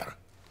nowhere.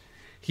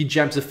 He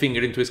jabs a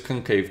finger into his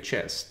concave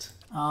chest.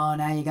 Oh,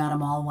 now you got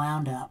him all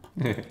wound up.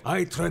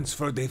 I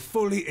transferred a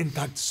fully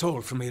intact soul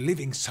from a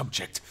living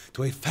subject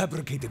to a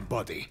fabricated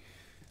body.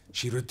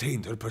 She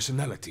retained her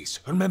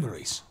personalities, her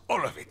memories,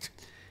 all of it.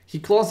 He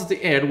claws at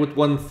the air with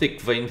one thick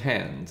veined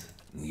hand.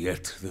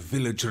 Yet the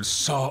villagers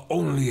saw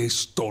only a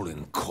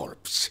stolen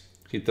corpse.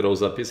 He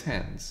throws up his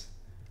hands.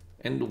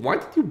 And why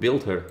did you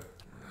build her?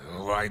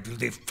 Why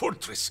build a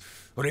fortress,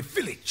 or a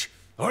village,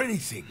 or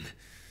anything?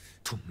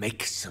 To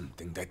make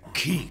something that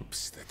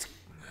keeps, that...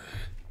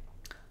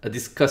 A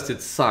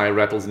disgusted sigh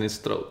rattles in his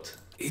throat.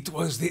 It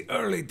was the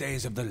early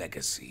days of the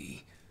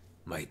legacy.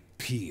 My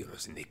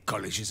peers in the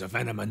colleges of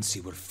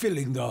animancy were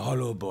filling the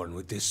Hollowborn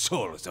with the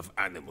souls of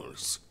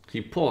animals.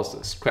 He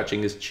pauses,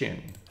 scratching his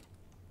chin.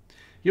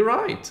 You're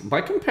right.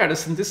 By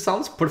comparison, this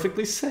sounds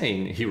perfectly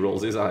sane. He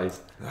rolls his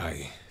eyes.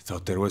 I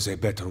thought there was a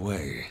better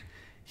way.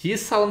 He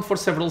is silent for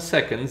several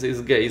seconds,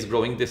 his gaze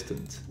growing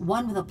distant.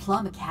 One with a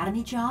Plum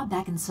Academy job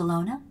back in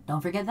Salona.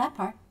 Don't forget that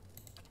part.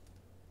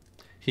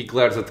 He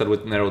glares at her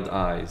with narrowed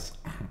eyes.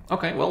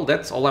 Okay, well,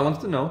 that's all I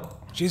wanted to know.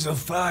 She's a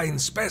fine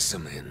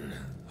specimen,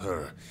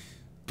 her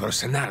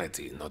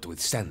personality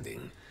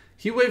notwithstanding.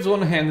 He waves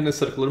one hand in a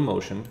circular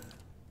motion.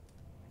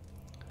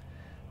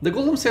 The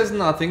golem says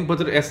nothing, but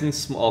her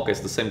essence... Okay, it's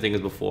the same thing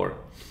as before.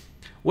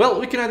 Well,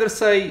 we can either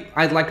say,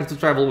 I'd like her to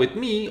travel with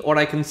me, or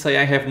I can say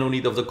I have no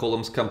need of the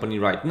golem's company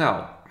right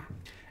now.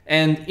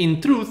 And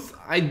in truth,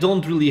 I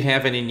don't really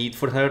have any need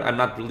for her. I'm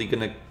not really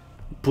gonna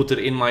put her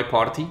in my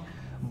party.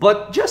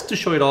 But just to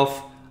show it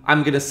off,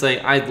 I'm gonna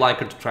say I'd like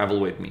her to travel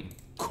with me.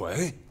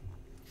 Quay?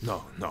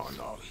 No.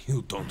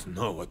 You don't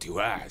know what you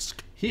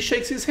ask. He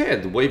shakes his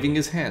head, waving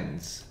his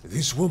hands.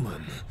 This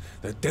woman,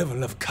 the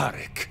Devil of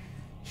Carrick,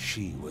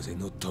 she was a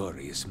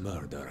notorious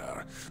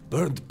murderer.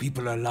 Burned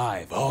people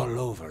alive all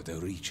over the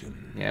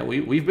region. Yeah,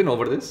 we've been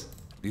over this.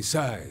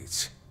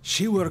 Besides,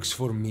 she works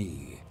for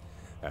me.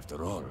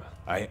 After all,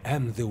 I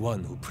am the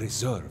one who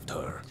preserved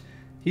her.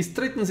 He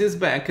straightens his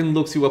back and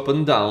looks you up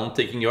and down,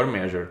 taking your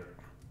measure.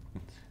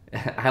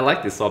 I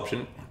like this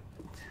option.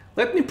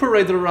 Let me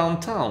parade her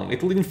around town.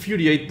 It'll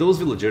infuriate those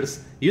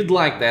villagers. You'd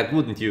like that,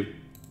 wouldn't you?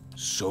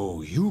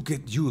 So you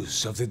get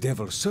use of the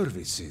Devil's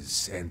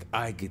services, and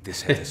I get the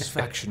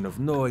satisfaction of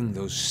knowing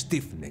those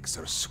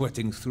stiffnecks are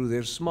sweating through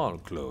their small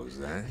clothes,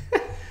 eh?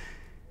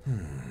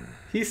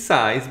 He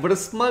sighs, but a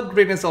smug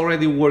grin has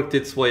already worked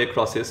its way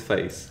across his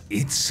face.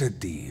 It's a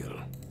deal.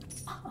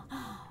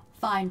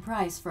 Fine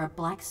price for a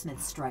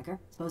blacksmith striker.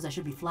 Suppose I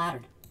should be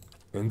flattered.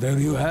 And there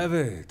you have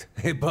it,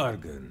 a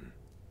bargain.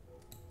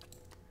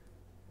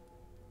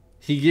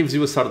 He gives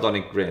you a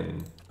sardonic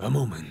grin. A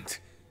moment.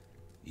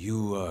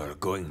 You are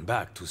going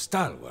back to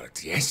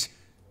Stalwart, yes?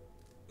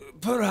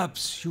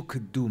 Perhaps you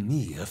could do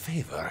me a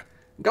favor.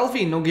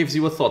 Galvino gives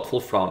you a thoughtful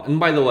frown. And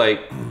by the way,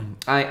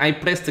 I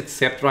pressed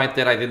accept right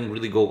there. I didn't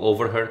really go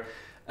over her.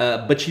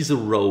 But she's a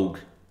rogue.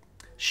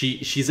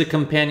 She's a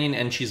companion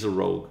and she's a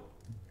rogue.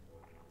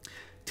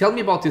 Tell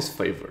me about this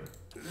favor.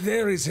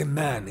 There is a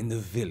man in the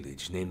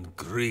village named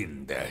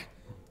Grinde,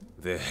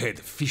 the head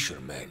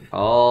fisherman.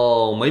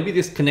 Oh, maybe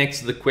this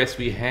connects to the quest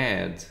we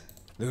had.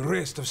 The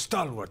rest of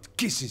Stalwart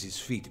kisses his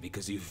feet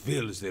because he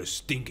fills their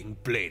stinking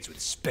blades with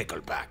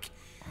speckleback.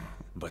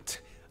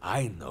 But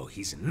I know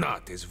he's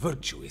not as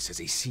virtuous as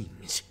he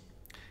seems.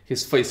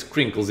 His face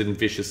crinkles in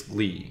vicious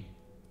glee.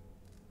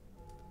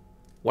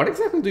 What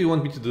exactly do you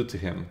want me to do to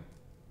him?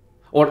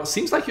 Or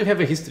seems like you have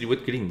a history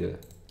with Grinde.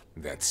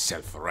 That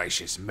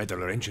self-righteous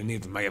meddler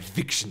engineered my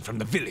eviction from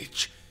the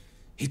village.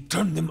 He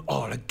turned them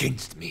all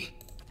against me.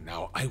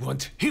 Now I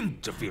want him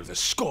to feel the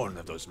scorn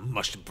of those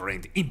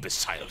mush-brained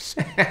imbeciles.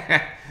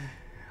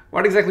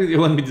 What exactly do you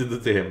want me to do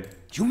to him?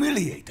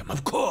 Humiliate him,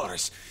 of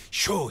course.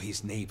 Show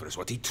his neighbors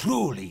what he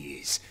truly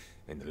is.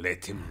 And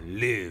let him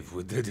live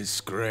with the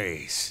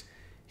disgrace.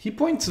 He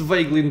points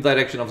vaguely in the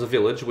direction of the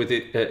village with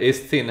his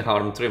thin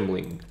arm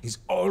trembling. He's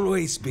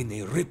always been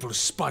a ripple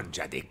sponge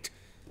addict.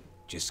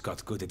 Just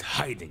got good at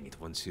hiding it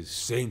once his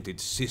sainted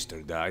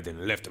sister died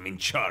and left him in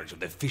charge of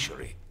the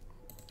fishery.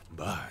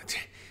 But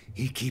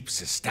he keeps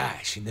a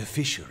stash in the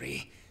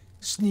fishery,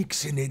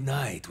 sneaks in at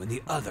night when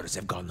the others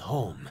have gone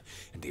home,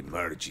 and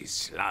emerges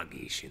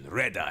sluggish and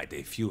red-eyed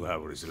a few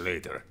hours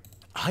later.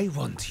 I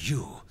want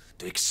you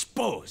to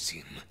expose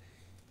him.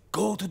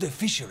 Go to the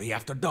fishery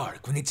after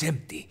dark when it's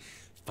empty,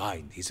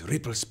 find his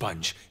ripple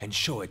sponge and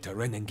show it to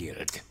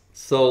Renengild.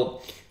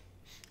 So,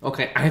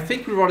 okay, I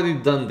think we've already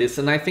done this,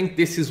 and I think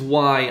this is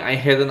why I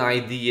had an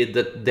idea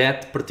that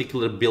that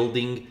particular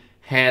building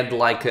had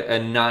like a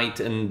night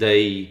and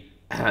day,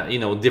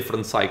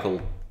 different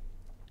cycle.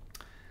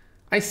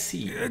 I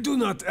see. Do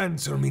not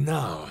answer me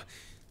now,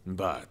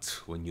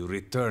 but when you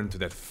return to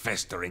that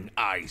festering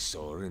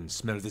eyesore and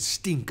smell the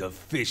stink of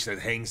fish that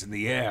hangs in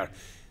the air,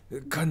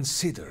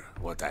 consider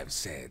what I've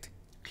said.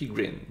 He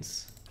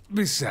grins.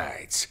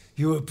 Besides,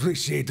 you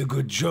appreciate a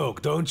good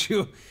joke, don't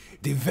you?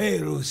 De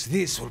Verus,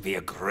 this will be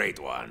a great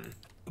one.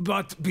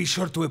 But be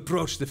sure to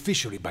approach the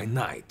fishery by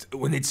night,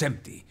 when it's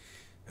empty.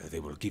 They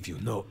will give you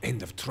no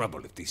end of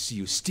trouble if they see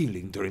you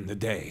stealing during the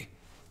day.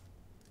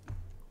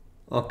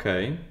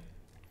 Okay.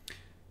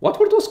 What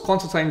were those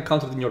concepts I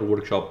encountered in your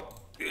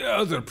workshop?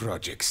 Other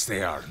projects,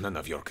 they are none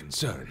of your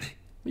concern.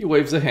 He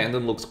waves a hand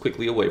and looks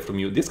quickly away from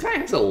you. This guy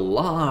has a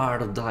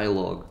lot of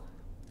dialogue.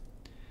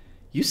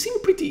 You seem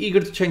pretty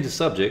eager to change the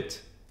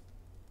subject.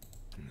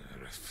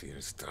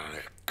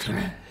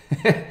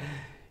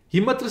 He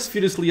mutters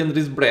furiously under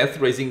his breath,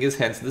 raising his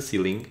hands to the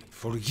ceiling.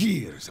 For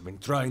years I've been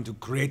trying to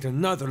create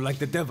another like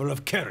the Devil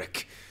of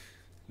Carrick.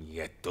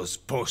 Yet those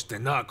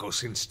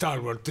post-Enagos in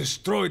Stalwart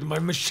destroyed my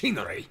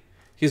machinery.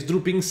 His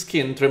drooping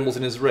skin trembles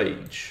in his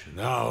rage.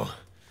 Now,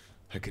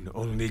 I can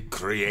only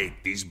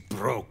create these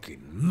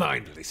broken,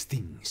 mindless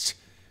things.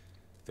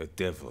 The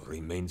Devil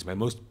remains my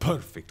most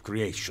perfect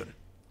creation.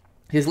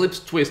 His lips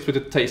twist with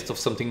a taste of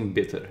something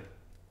bitter.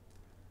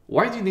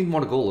 Why do you need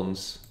more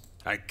golems?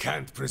 I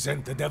can't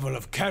present the Devil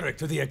of Carrick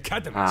to the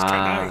academies, can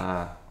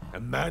I? A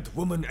mad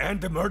woman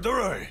and a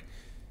murderer?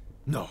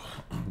 No.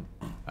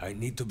 I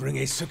need to bring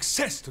a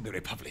success to the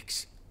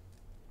republics.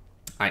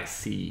 I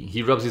see.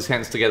 He rubs his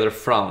hands together,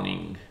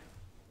 frowning.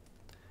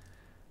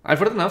 I've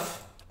heard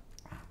enough.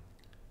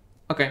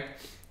 Okay.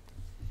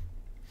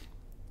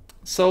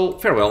 So,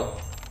 farewell.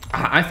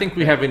 I think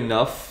we have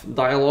enough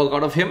dialogue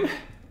out of him.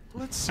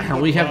 Let's see And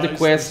what we have the lies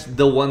quest,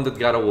 the one that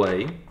got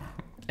away.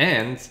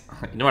 And,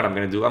 you know what I'm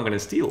gonna do? I'm gonna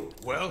steal.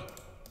 Well,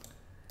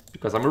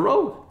 Because I'm a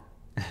rogue.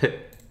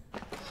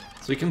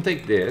 So we can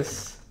take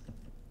this.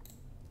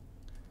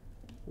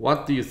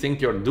 What do you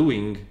think you're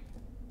doing?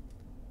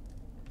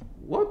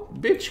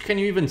 What, bitch? Can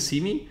you even see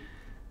me?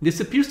 This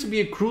appears to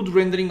be a crude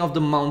rendering of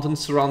the mountains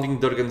surrounding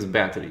Durgan's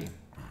battery.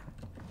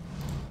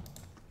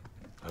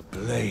 a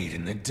blade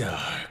in the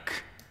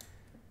dark.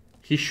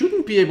 He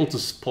shouldn't be able to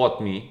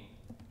spot me,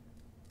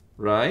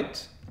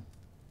 right?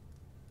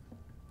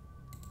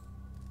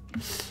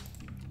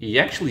 He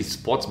actually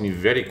spots me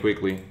very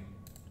quickly.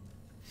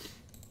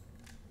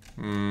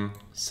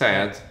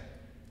 Sad.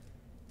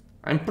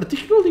 I'm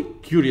particularly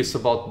curious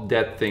about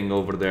that thing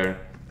over there.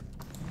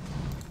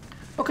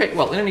 Okay,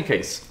 well, in any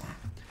case,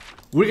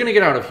 we're gonna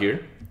get out of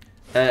here.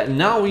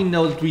 Now we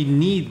know that we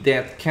need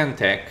that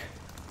cantec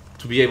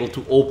to be able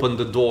to open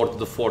the door to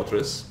the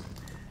fortress,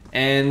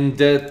 and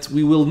that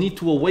we will need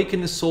to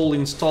awaken a soul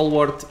in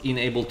Stalwart in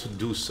order to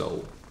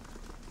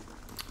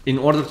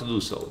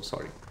do so.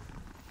 Sorry.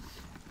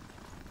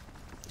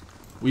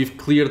 We've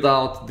cleared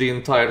out the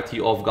entirety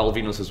of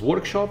Galvinos'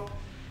 workshop,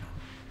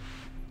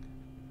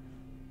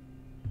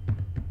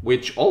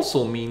 which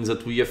also means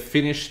that we have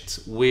finished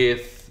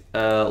with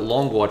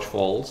Long Watch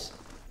Falls,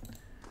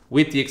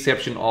 with the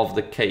exception of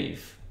the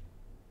cave.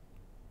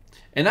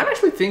 And I'm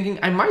actually thinking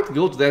I might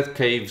go to that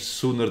cave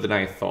sooner than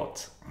I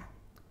thought,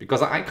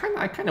 because I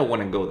kind of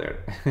want to go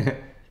there.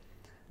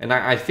 And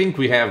I think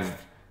we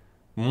have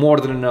more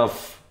than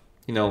enough,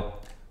 you know,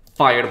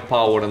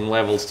 firepower and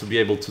levels to be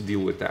able to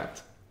deal with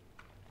that.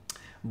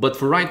 But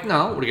for right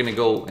now, we're gonna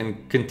go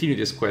and continue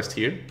this quest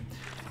here.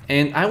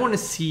 And I want to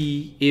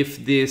see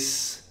if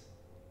this...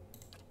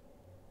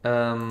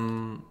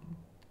 so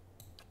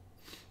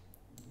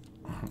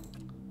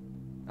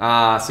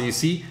you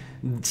see,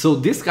 so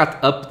this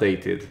got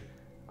updated.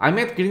 I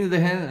met Grinda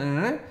the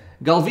Hen.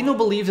 Galvino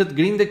believes that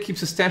Grinda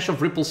keeps a stash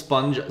of ripple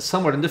sponge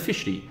somewhere in the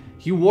fishery.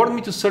 He warned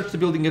me to search the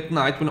building at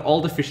night when all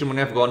the fishermen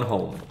have gone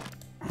home.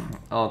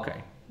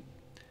 Okay.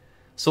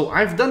 So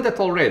I've done that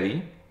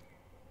already,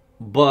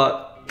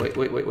 but wait.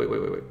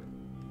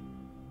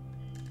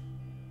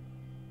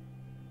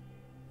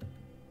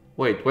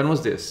 Wait, when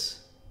was this?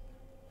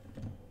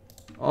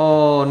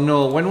 Oh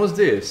no, when was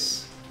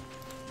this?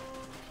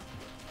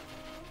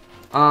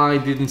 I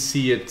didn't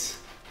see it.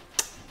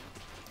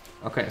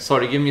 Okay,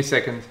 sorry, give me a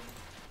second.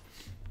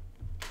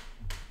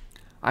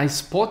 I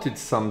spotted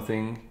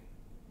something.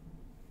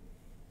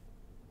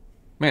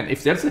 Man,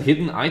 if there's a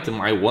hidden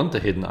item, I want a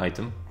hidden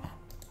item.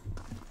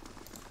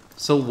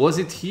 So was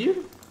it here?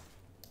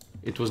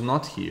 It was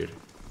not here.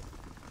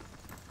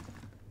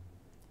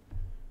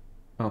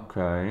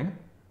 Okay.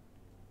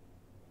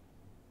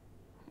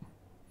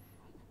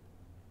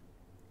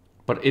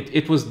 But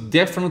it was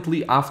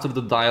definitely after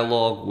the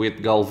dialogue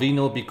with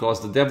Galvino,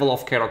 because the Devil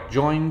of Karok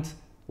joined,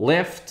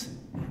 left,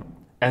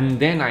 and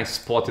then I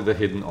spotted a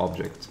hidden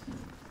object.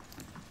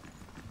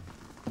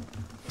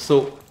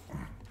 So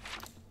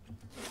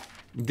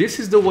this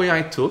is the way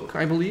I took,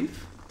 I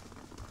believe.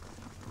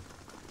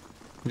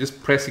 I'm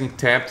just pressing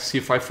tab to see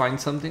if I find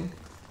something.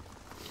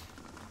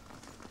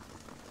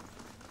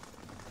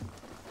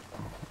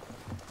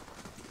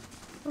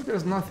 Oh,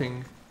 there's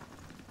nothing.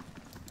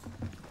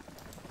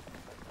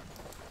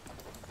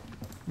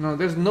 No,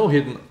 there's no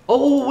hidden...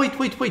 Oh,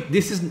 wait.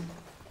 This is...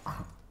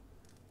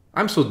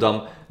 I'm so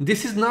dumb.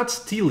 This is not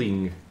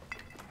stealing.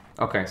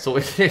 Okay, so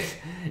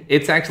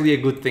it's actually a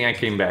good thing I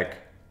came back.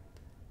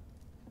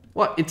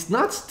 What? It's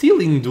not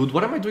stealing, dude.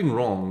 What am I doing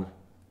wrong?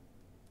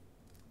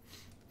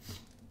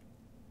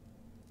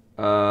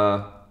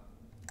 I'm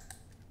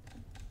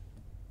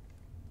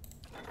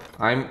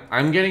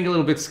getting a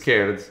little bit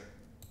scared.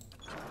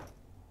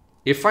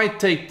 If I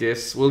take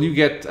this, will you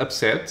get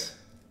upset?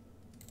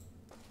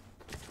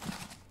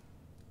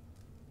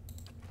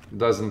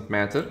 Doesn't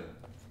matter.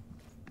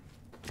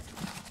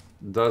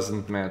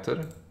 Doesn't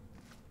matter.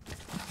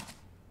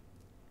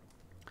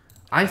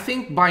 I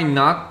think by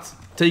not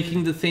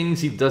taking the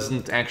things, he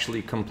doesn't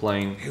actually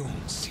complain. They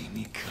won't see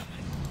me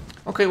coming.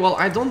 Okay, well,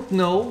 I don't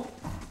know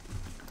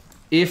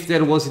if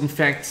there was in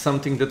fact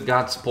something that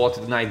got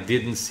spotted and I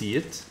didn't see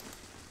it,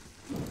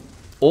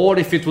 or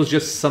if it was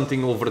just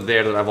something over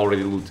there that I've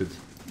already looted.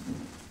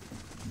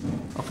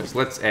 Okay, so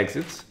let's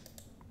exit.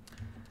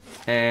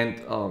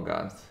 And, oh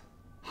god.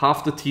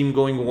 Half the team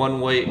going one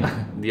way,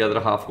 the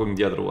other half going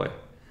the other way.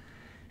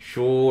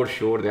 Sure,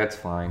 that's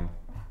fine.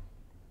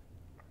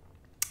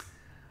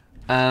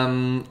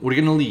 We're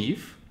gonna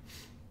leave.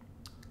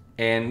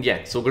 And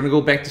yeah, so we're gonna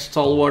go back to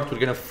Stalwart, we're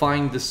gonna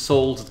find the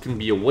souls that can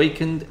be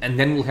awakened, and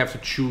then we'll have to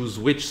choose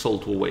which soul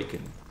to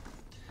awaken.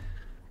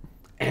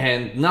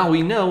 And now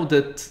we know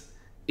that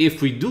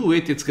if we do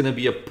it, it's gonna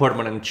be a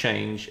permanent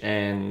change,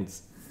 and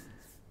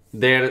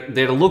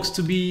there looks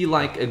to be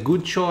like a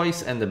good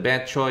choice and a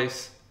bad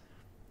choice.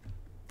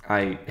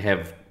 I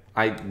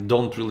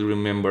don't really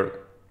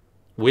remember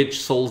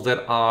which souls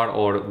there are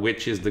or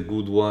which is the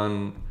good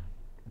one.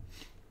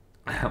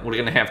 We're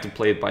gonna have to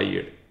play it by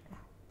ear.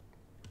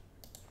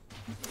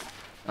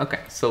 Okay,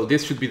 so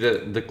this should be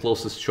the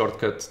closest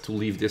shortcut to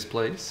leave this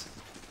place.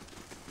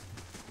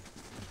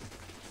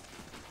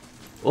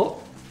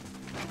 Oh!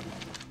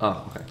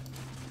 Oh, okay.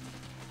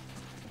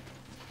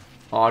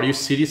 Are you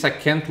serious? I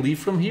can't leave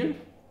from here?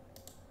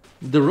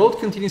 The road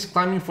continues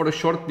climbing for a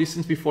short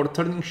distance before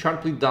turning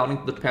sharply down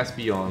into the path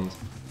beyond.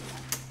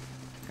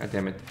 God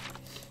damn it.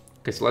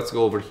 Okay, so let's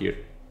go over here.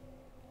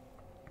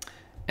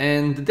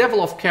 And the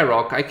Devil of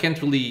Karok, I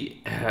can't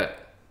really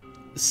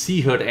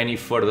see her any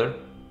further.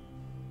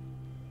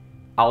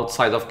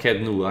 Outside of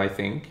Kednu, I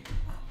think.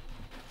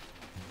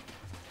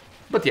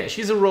 But yeah,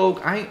 she's a rogue.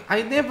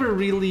 I never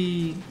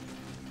really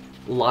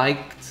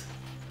liked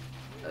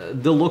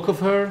the look of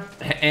her.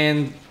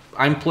 And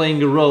I'm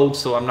playing a rogue,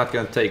 so I'm not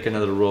gonna take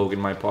another rogue in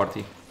my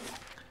party.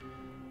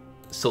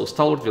 So,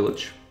 Stalwart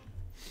Village.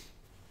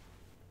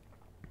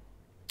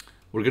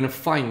 We're gonna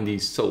find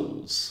these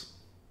souls.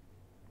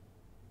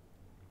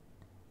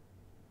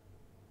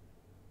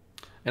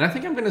 And I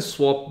think I'm gonna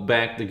swap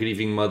back the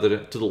Grieving Mother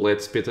to the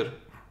Lead Spitter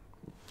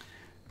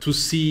to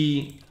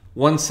see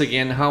once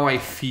again how I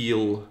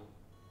feel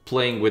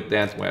playing with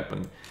that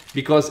weapon.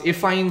 Because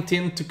if I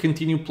intend to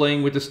continue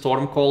playing with the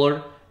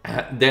Stormcaller,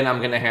 then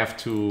I'm gonna have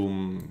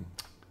to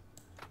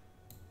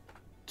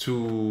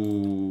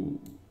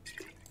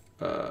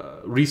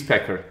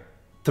respec her,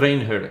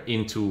 train her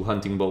into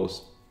hunting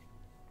bows.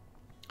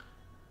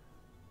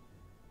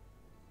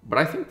 But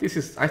I think this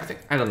is, I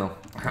don't know.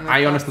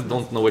 I honestly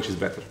don't know which is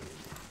better.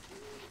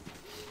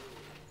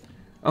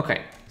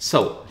 Okay,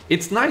 so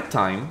it's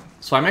nighttime,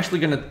 so I'm actually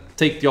gonna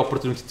take the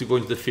opportunity to go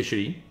into the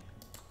fishery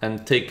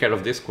and take care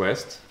of this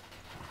quest.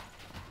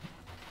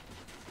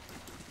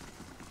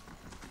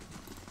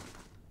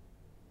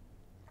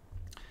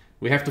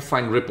 We have to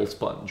find Ripple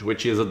Sponge,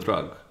 which is a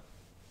drug.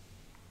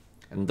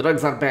 And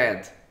drugs are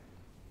bad.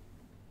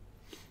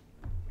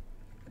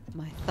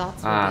 My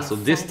thoughts. So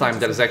this time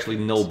there's actually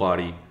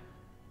nobody.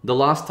 The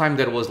last time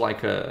there was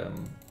like a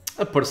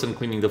person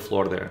cleaning the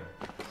floor there.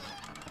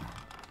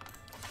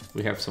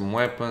 We have some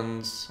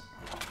weapons.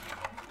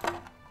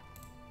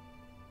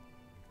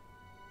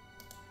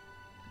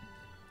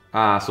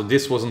 So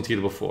this wasn't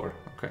here before.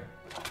 Okay.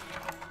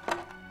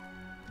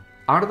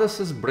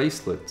 Ardas's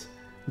bracelet.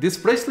 This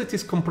bracelet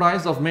is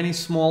comprised of many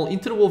small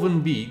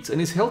interwoven beads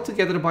and is held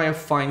together by a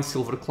fine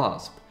silver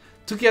clasp.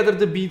 Together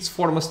the beads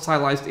form a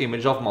stylized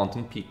image of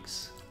mountain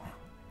peaks.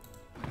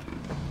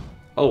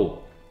 Oh.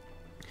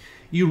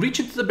 You reach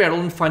into the barrel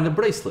and find a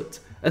bracelet.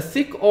 A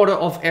thick aura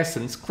of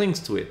essence clings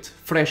to it,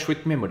 fresh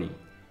with memory.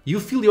 You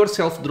feel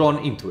yourself drawn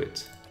into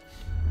it.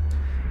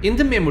 In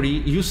the memory,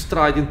 you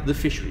stride into the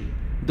fishery.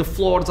 The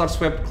floors are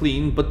swept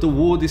clean, but the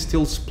wood is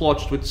still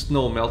splotched with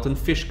snowmelt and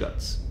fish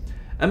guts.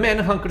 A man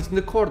hunkers in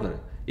the corner,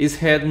 his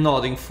head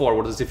nodding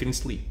forward as if in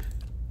sleep.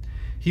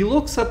 He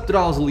looks up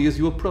drowsily as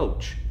you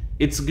approach.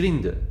 It's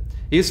Grinda.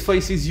 His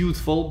face is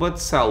youthful but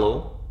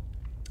sallow,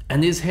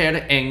 and his hair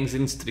hangs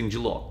in stringy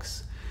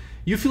locks.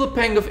 You feel a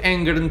pang of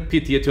anger and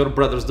pity at your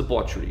brother's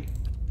debauchery.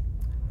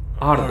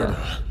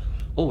 Arda.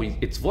 Oh,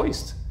 it's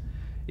voiced.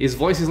 His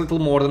voice is little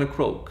more than a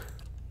croak.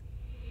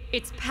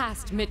 It's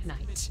past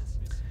midnight.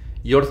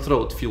 Your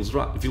throat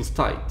feels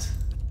tight.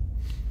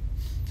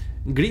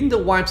 Grinda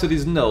wipes at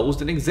his nose,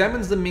 then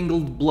examines the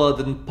mingled blood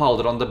and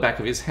powder on the back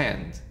of his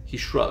hand. He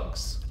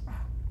shrugs.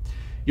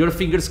 Your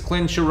fingers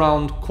clench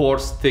around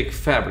coarse, thick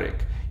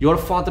fabric. Your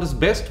father's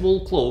best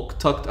wool cloak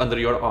tucked under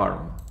your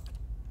arm.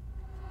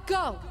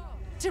 Go!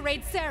 To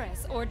raid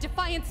Ceres, or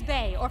Defiance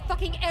Bay, or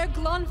fucking Air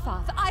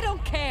Glonfath. I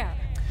don't care!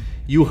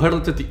 You hurl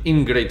it at the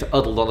ingrate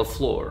huddled on the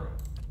floor.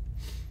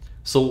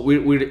 So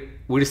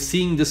we're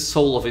seeing the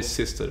soul of his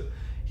sister.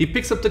 He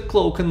picks up the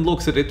cloak and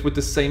looks at it with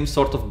the same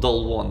sort of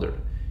dull wonder.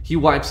 He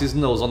wipes his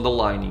nose on the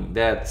lining.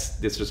 That's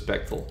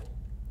disrespectful.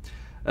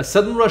 A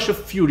sudden rush of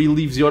fury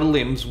leaves your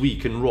limbs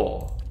weak and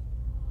raw.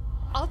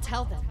 I'll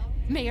tell them.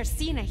 Mayor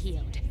Sina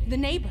healed. The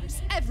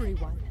neighbors.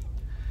 Everyone.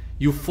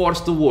 You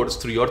force the words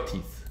through your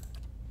teeth.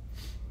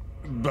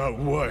 But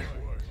what?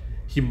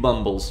 He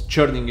mumbles,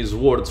 churning his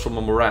words from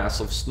a morass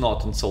of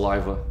snot and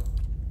saliva.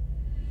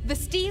 The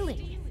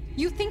stealing.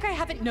 You think I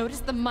haven't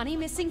noticed the money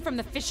missing from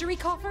the fishery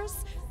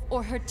coffers?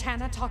 Or heard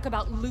Tana talk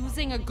about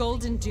losing a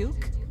golden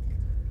duke?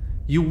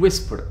 You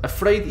whisper,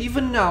 afraid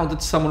even now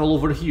that someone will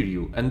overhear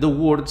you, and the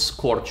words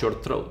scorch your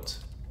throat.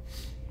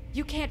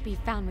 You can't be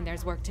found when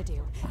there's work to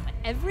do. But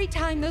every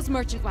time those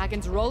merchant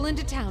wagons roll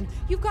into town,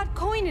 you've got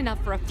coin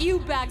enough for a few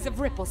bags of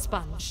Ripple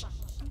Sponge.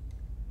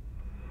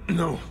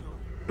 No,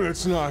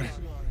 it's not.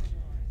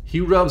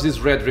 He rubs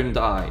his red-rimmed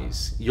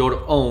eyes.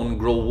 Your own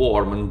grow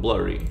warm and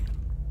blurry.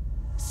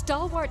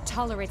 Stalwart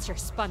tolerates your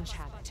sponge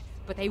habit,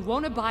 but they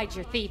won't abide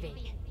your thieving.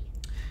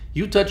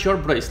 You touch your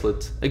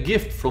bracelet, a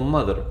gift from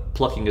Mother,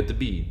 plucking at the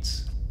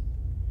beads.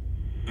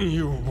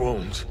 You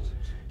won't.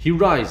 He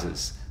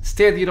rises,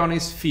 steadier on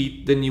his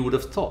feet than you would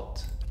have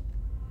thought.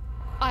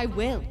 I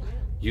will.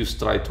 You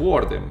stride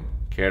toward him.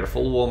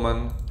 Careful,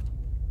 woman.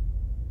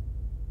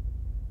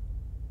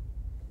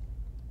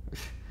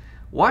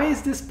 Why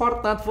is this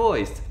part not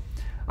voiced?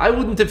 I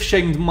wouldn't have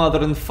shamed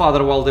mother and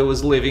father while they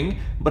was living,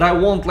 but I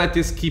won't let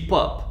this keep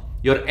up.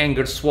 Your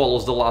anger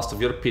swallows the last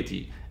of your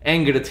pity.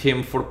 Anger at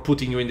him for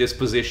putting you in this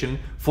position,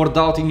 for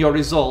doubting your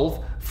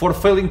resolve, for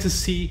failing to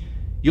see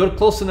you're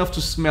close enough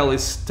to smell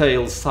his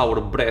stale,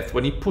 sour breath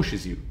when he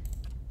pushes you.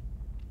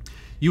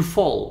 You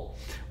fall,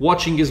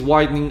 watching his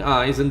widening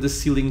eyes and the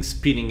ceiling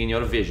spinning in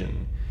your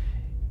vision.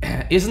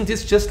 Isn't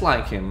this just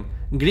like him?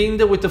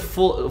 Grinda with the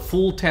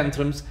full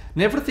tantrums,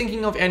 never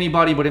thinking of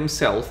anybody but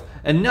himself,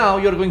 and now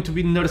you're going to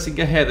be nursing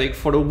a headache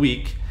for a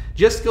week.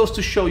 Just goes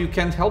to show you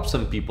can't help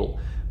some people.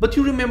 But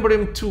you remember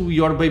him too,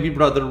 your baby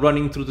brother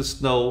running through the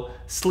snow,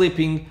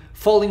 slipping,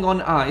 falling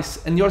on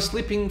ice, and you're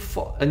slipping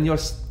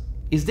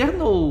is there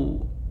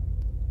no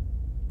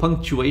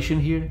punctuation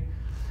here?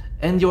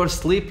 And you're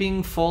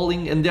slipping,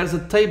 falling, and there's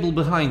a table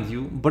behind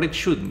you, but it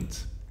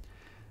shouldn't.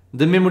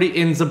 The memory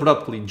ends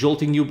abruptly,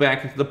 jolting you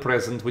back into the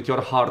present with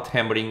your heart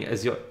hammering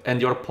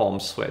and your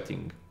palms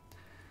sweating.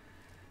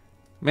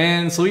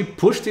 Man, so he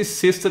pushed his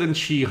sister and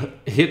she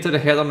hit her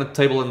head on a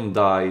table and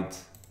died.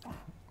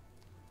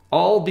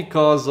 All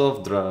because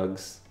of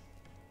drugs.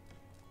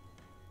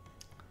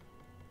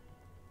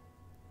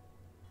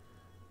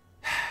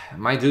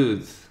 My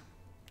dude,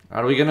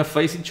 are we gonna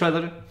face each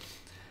other?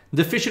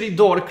 The fishery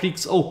door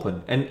creaks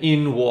open and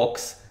in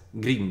walks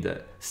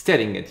Grinda,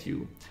 staring at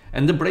you,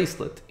 and the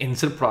bracelet in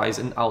surprise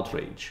and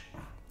outrage.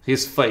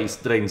 His face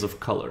drains of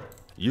color.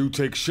 You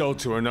take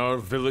shelter in our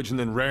village and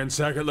then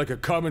ransack it like a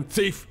common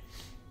thief?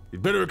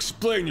 You'd better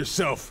explain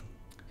yourself.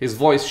 His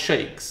voice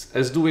shakes,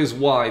 as do his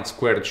wide,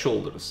 squared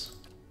shoulders.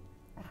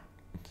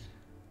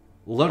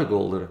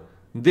 Lurgolder,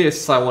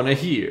 this I wanna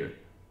hear.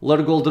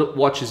 Lurgolder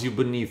watches you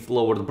beneath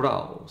lowered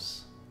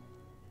brows.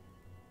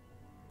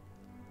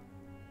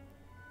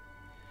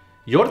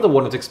 You're the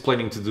one that's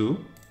explaining to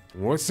do.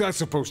 What's that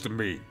supposed to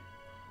mean?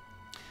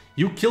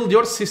 You killed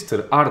your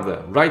sister,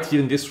 Arda, right here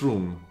in this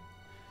room.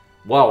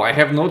 Wow, I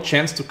have no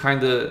chance to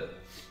kinda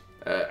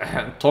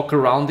talk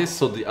around this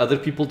so the other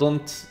people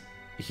don't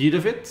hear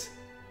of it?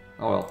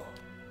 Oh well.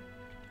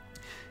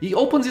 He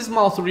opens his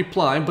mouth to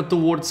reply, but the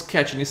words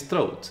catch in his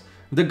throat.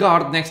 The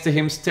guard next to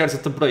him stares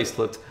at the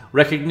bracelet,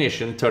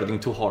 recognition turning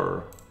to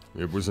horror.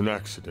 It was an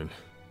accident.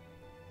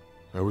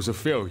 I was a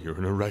failure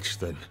and a wretch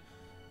then.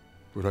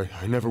 But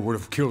I never would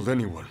have killed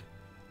anyone.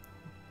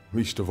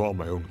 Least of all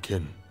my own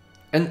kin.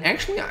 And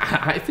actually,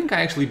 I think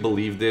I actually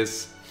believe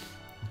this.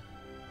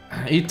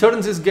 He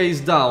turns his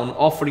gaze down,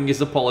 offering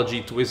his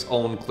apology to his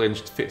own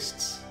clenched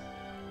fists.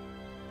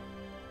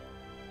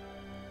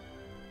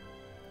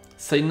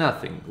 Say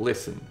nothing,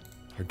 listen.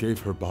 I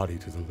gave her body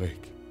to the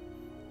lake.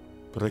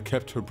 But I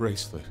kept her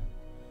bracelet.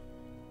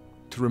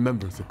 To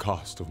remember the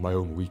cost of my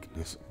own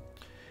weakness.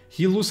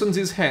 He loosens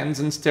his hands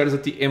and stares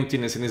at the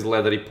emptiness in his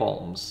leathery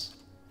palms.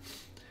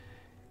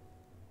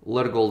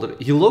 Lurgolder,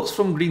 he looks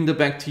from Grinda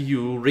back to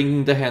you,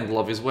 wringing the handle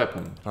of his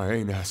weapon. I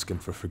ain't asking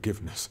for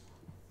forgiveness.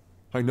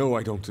 I know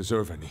I don't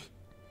deserve any.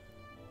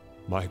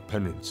 My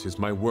penance is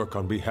my work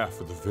on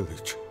behalf of the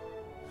village.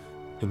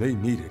 And they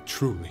need it,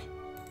 truly.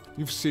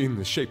 You've seen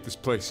the shape this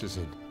place is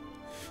in.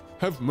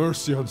 Have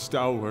mercy on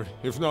Stalwart,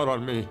 if not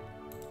on me.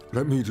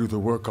 Let me do the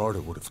work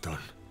Arda would have done.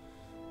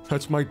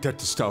 That's my debt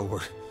to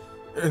Stalwart,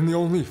 and the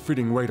only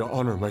fitting way to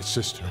honor my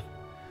sister.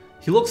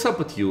 He looks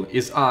up at you,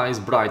 his eyes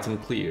bright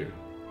and clear.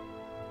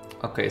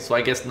 Okay, so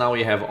I guess now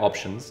we have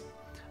options.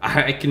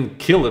 I can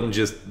kill him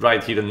just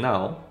right here and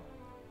now.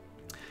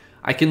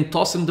 I can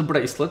toss him the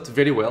bracelet,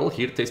 very well,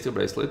 here, taste the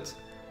bracelet.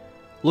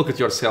 Look at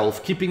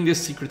yourself, keeping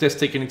this secret has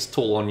taken its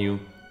toll on you.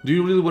 Do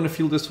you really want to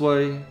feel this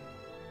way?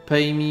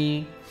 Pay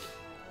me?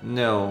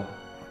 No.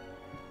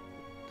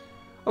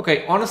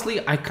 Okay,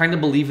 honestly, I kind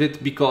of believe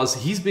it because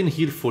he's been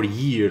here for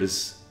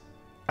years.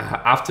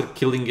 After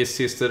killing his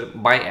sister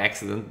by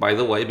accident, by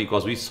the way,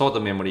 because we saw the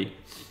memory.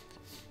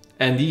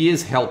 And he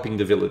is helping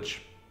the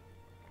village.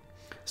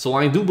 So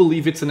I do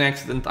believe it's an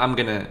accident. I'm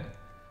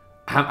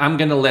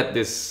gonna let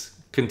this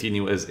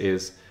continue as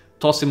is.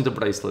 Toss him the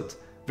bracelet.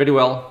 Very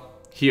well.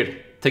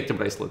 Here, take the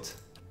bracelet.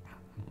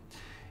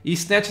 He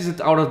snatches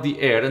it out of the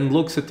air and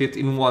looks at it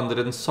in wonder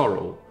and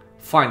sorrow.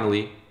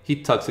 Finally,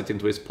 he tucks it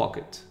into his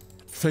pocket.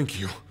 Thank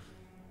you.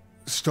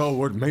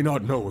 Stalwart may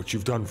not know what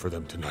you've done for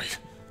them tonight,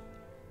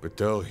 but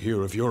they'll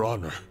hear of your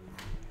honor.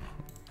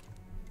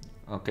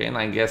 Okay, and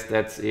I guess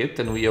that's it,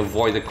 and we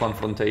avoid a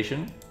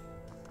confrontation.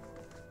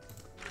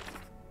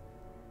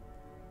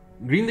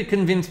 Grinda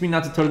convinced me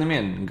not to turn him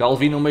in.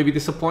 Galvino may be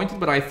disappointed,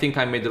 but I think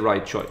I made the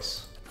right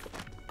choice.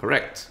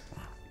 Correct.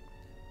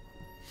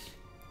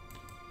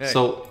 Hey.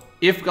 So,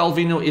 if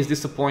Galvino is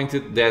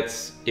disappointed,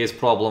 that's his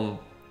problem.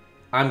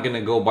 I'm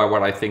gonna go by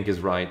what I think is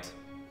right.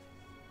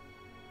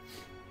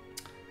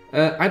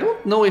 I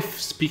don't know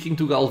if speaking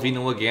to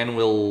Galvino again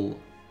will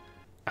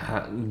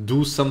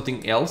do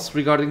something else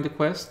regarding the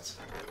quest.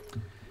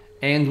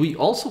 And we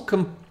also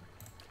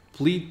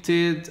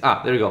completed...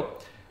 there we go.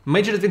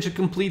 Major adventure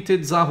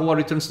completed. Zahua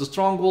returns to the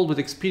stronghold with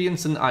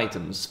experience and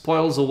items.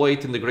 Spoils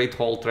await in the Great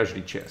Hall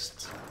treasury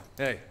chest.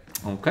 Hey.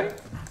 Okay.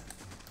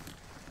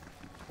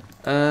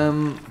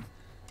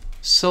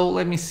 So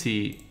let me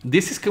see.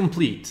 This is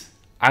complete.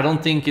 I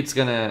don't think it's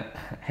gonna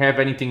have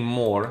anything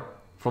more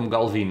from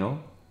Galvino.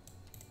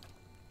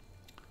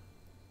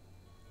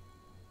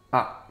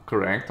 Ah,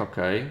 correct,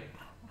 okay.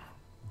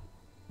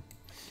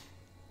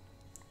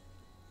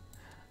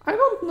 I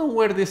don't know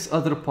where this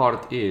other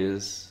part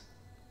is.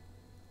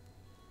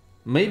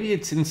 Maybe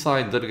it's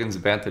inside Durgan's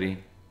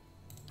battery.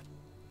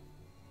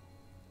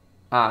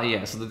 Ah,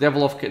 yeah, so the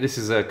Devil of... This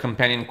is a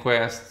companion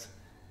quest.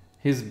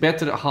 His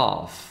better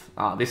half.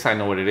 Ah, this I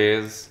know what it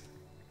is.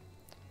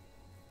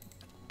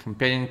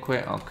 Companion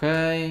quest,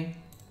 okay.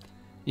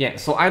 Yeah,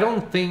 so I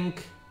don't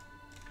think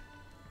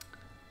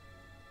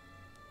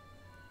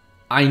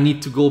I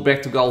need to go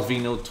back to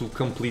Galvino to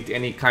complete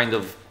any kind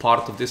of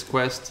part of this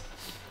quest.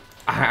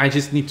 I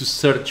just need to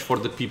search for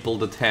the people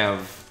that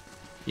have,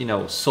 you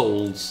know,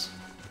 souls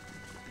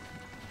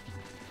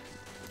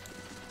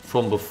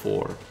from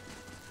before.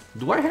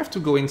 Do I have to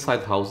go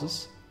inside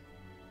houses?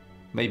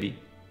 Maybe.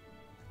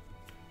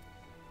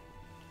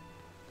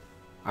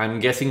 I'm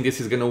guessing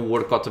this is gonna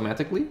work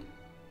automatically.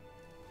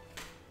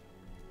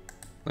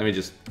 Let me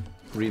just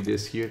read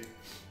this here.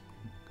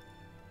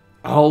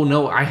 Oh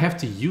no, I have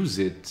to use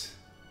it.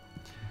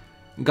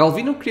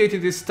 Galvino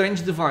created this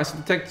strange device to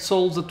detect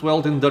souls that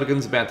dwelled in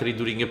Durgan's battery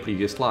during a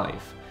previous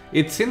life.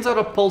 It sends out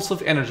a pulse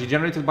of energy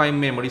generated by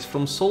memories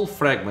from soul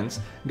fragments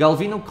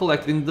Galvino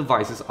collected in the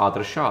device's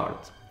other shard.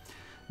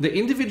 The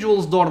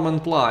individual's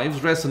dormant lives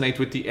resonate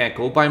with the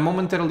echo by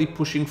momentarily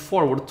pushing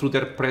forward through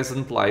their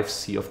present life's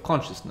sea of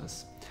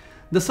consciousness.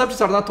 The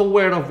subjects are not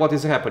aware of what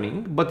is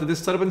happening, but the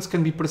disturbance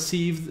can be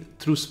perceived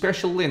through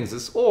special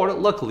lenses or,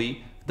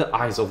 luckily, the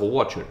eyes of a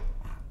watcher.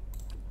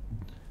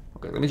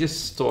 Okay, let me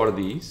just store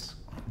these.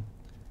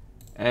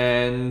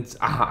 And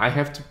I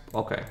have to...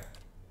 okay.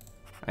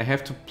 I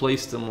have to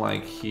place them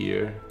like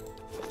here.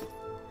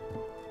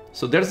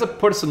 So there's a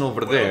person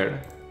over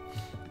there.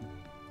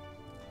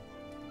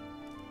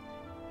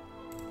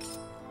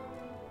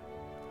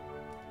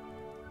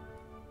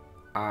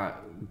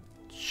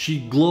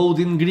 She glowed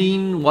in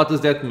green. What does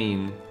that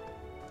mean?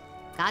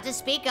 Got to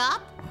speak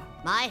up?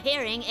 My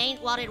hearing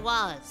ain't what it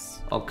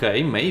was.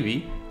 Okay,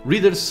 maybe.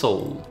 Reader's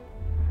soul.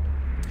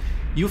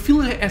 You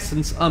feel her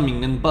essence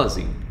humming and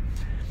buzzing.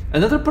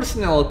 Another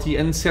personality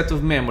and set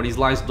of memories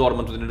lies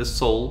dormant within the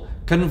soul,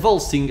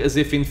 convulsing as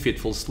if in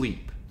fitful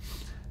sleep.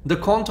 The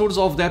contours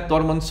of that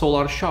dormant soul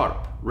are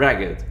sharp,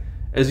 ragged.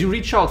 As you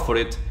reach out for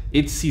it,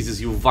 it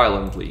seizes you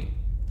violently.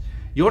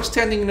 You're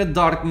standing in a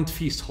darkened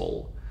feast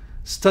hall.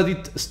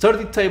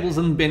 Sturdy tables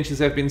and benches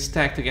have been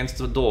stacked against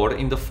the door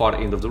in the far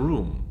end of the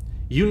room.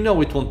 You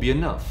know it won't be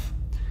enough.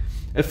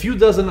 A few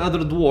dozen other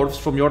dwarves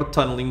from your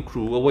tunneling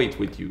crew await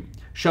with you,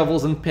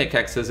 shovels and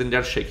pickaxes in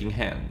their shaking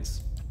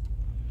hands.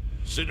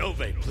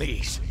 Zenove,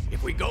 please.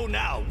 If we go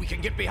now, we can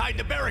get behind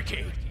the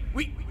barricade.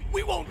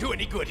 We won't do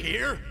any good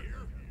here.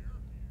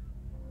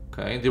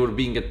 Okay, they were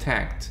being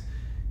attacked.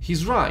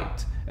 He's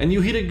right, and you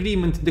hear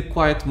agreement in the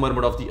quiet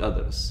murmur of the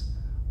others.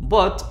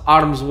 But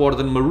Arms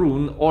Warden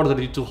Maroon ordered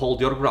you to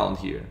hold your ground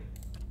here.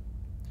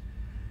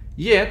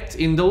 Yet,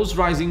 in those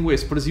rising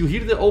whispers, you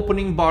hear the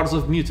opening bars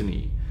of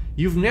mutiny.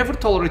 You've never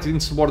tolerated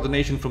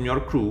insubordination from your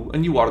crew,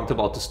 and you aren't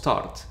about to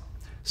start.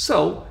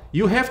 So,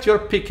 you heft your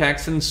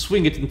pickaxe and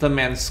swing it into a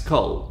man's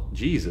skull.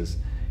 Jesus.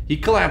 He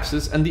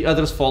collapses, and the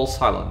others fall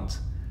silent.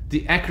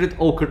 The acrid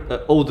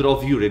odor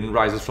of urine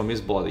rises from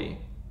his body.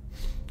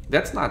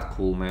 That's not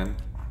cool, man.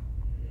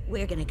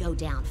 We're gonna go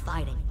down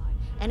fighting.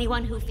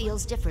 Anyone who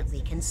feels differently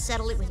can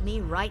settle it with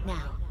me right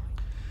now.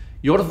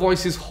 Your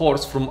voice is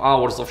hoarse from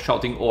hours of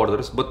shouting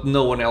orders, but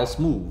no one else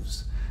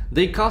moves.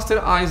 They cast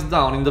their eyes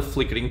down in the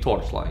flickering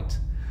torchlight.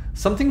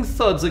 Something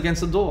thuds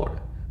against the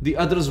door. The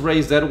others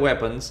raise their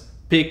weapons,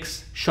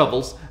 picks,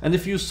 shovels, and a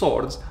few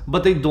swords,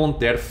 but they don't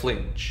dare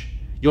flinch.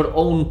 Your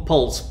own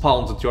pulse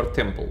pounds at your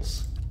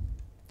temples.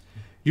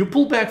 You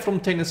pull back from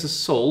Tanis'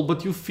 soul,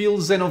 but you feel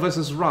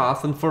Zenoves's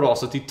wrath and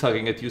ferocity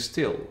tugging at you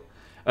still.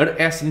 Her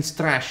essence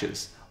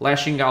thrashes,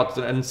 lashing out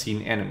at an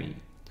unseen enemy.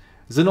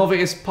 Zenove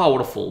is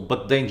powerful,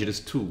 but dangerous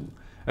too.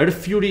 Her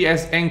fury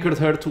has anchored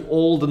her to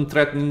old and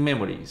threatening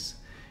memories.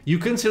 You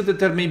consider that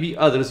there may be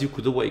others you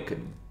could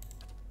awaken.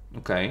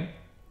 Okay.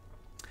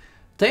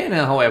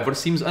 Taina, however,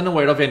 seems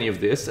unaware of any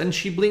of this, and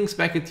she blinks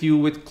back at you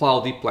with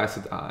cloudy,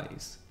 placid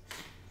eyes.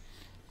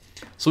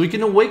 So we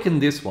can awaken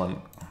this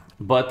one,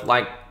 but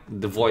like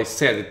the voice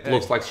said, it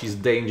looks like she's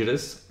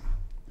dangerous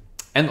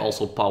and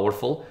also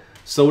powerful.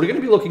 So we're going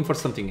to be looking for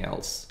something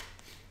else.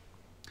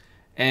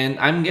 And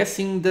I'm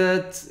guessing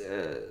that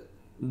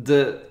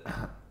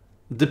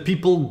the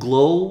people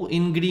glow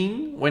in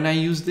green when I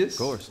use this.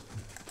 Of course.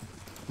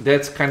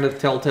 That's kind of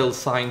telltale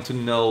sign to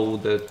know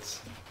that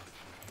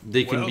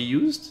they can be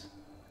used.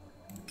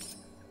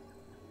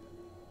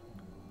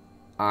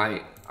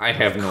 I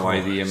have no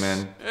idea,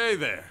 man. Hey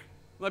there.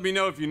 Let me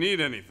know if you need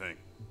anything.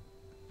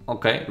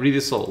 Okay, read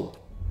his soul.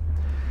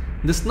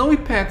 The snowy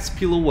paths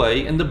peel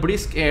away and the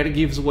brisk air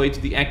gives way to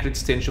the acrid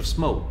stench of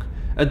smoke.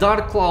 A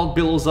dark cloud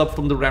billows up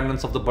from the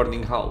remnants of the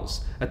burning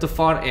house, at the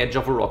far edge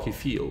of a rocky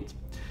field.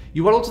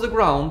 You are low to the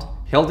ground,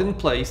 held in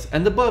place,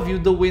 and above you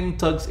the wind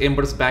tugs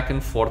embers back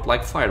and forth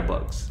like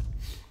firebugs.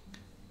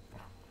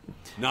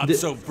 Not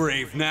so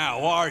brave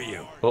now, are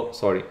you? Oh,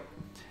 sorry.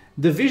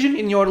 The vision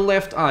in your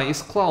left eye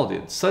is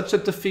clouded, such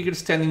that the figure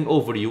standing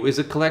over you is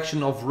a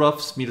collection of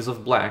rough smears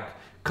of black,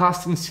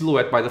 cast in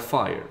silhouette by the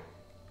fire.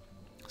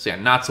 So yeah,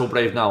 not so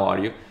brave now, are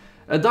you?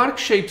 A dark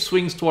shape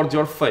swings towards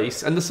your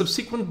face, and the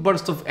subsequent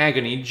burst of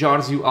agony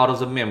jars you out of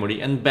the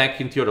memory and back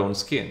into your own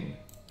skin.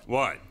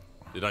 What?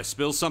 Did I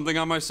spill something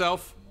on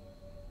myself?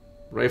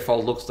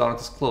 Rayfall looks down at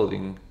his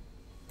clothing.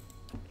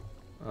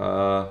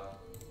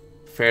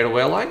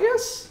 Farewell, I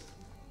guess?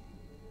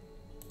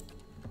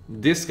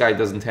 This guy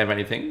doesn't have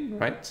anything,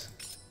 right?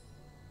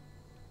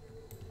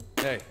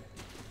 Hey.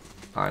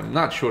 I'm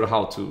not sure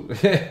how to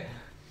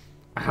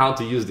how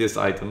to use this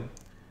item.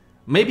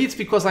 Maybe it's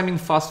because I'm in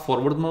fast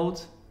forward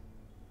mode.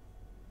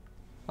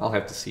 I'll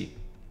have to see.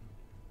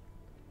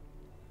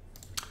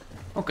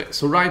 Okay,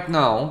 so right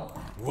now,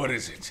 What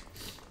is it?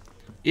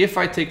 if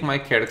I take my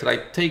character, I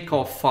take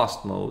off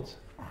fast mode.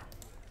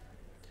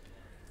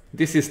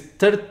 This is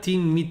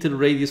 13-meter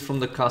radius from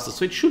the castle,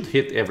 so it should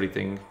hit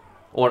everything.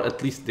 Or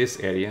at least this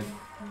area.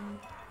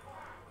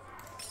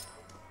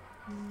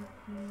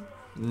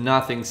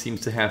 Nothing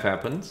seems to have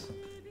happened.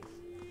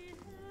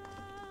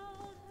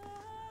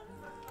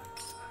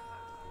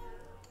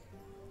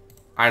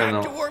 I don't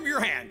know. Time to warm your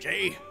hands,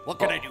 eh? What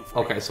can I do for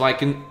you? Okay, so I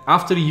can,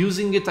 after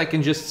using it, I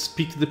can just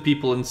speak to the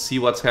people and see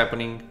what's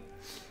happening.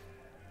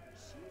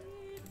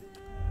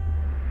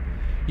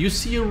 You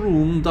see a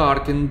room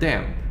dark and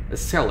damp, a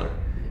cellar.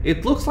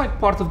 It looks like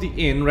part of the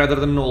inn rather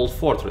than an old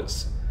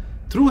fortress.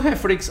 Through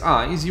Hefric's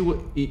eyes,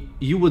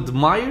 you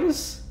admire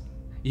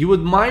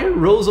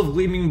rows of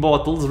gleaming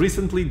bottles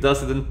recently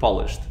dusted and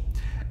polished.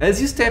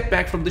 As you step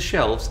back from the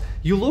shelves,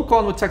 you look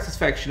on with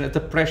satisfaction at the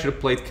pressure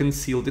plate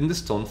concealed in the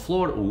stone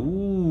floor.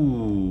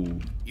 Ooh.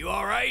 You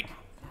alright?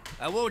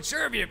 I won't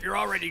serve you if you're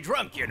already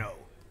drunk, you know.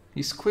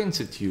 He squints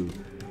at you.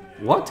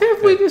 What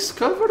have we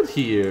discovered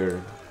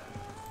here?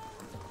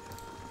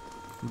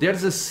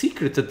 There's a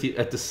secret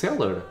at the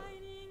cellar.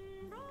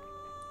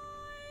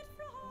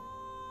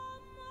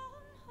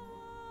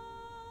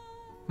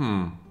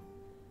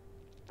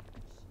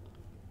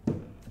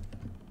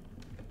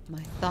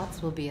 My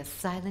thoughts will be as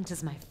silent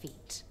as my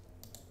feet.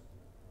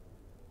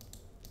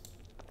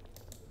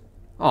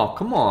 Oh,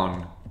 come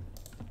on.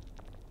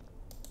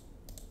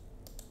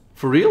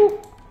 For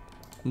real?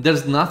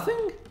 There's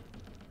nothing?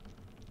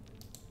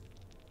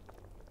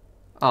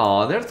 Oh,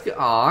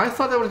 I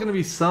thought there was gonna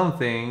be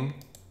something.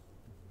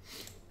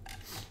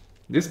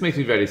 This makes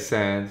me very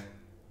sad.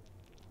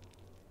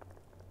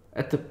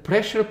 At the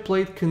pressure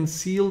plate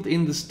concealed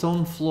in the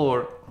stone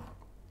floor.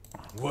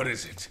 What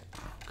is it?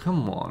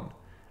 Come on.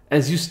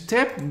 As you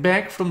step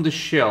back from the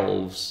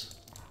shelves.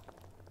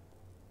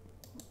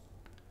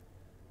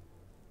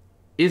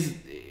 Is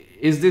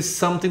this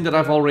something that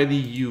I've already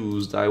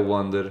used, I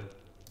wonder?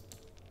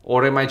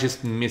 Or am I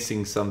just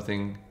missing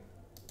something?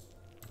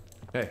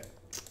 Hey.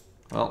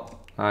 Well,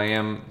 I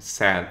am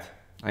sad,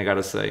 I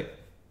gotta say.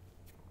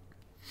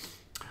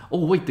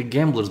 Oh wait, the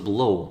gambler's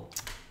below.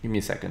 Give me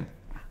a second.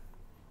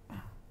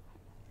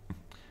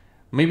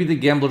 Maybe the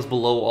gamblers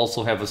below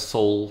also have a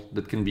soul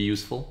that can be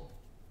useful.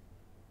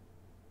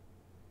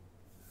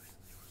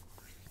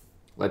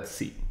 Let's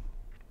see.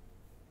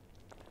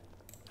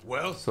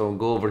 Well, So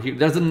go over here.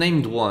 There's a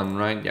named one,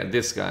 right? Yeah,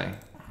 this guy.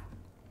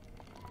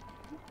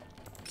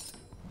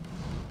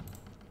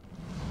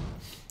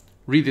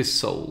 Read his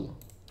soul.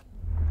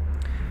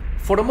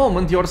 For a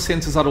moment, your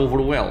senses are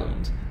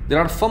overwhelmed. There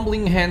are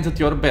fumbling hands at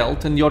your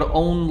belt and your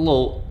own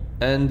low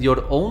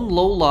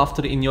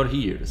laughter in your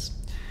ears.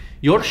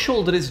 Your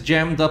shoulder is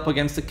jammed up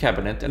against the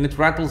cabinet and it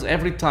rattles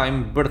every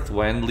time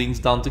Berthwan leans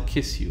down to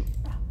kiss you.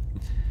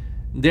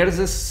 There's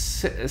a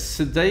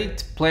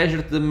sedate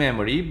pleasure to the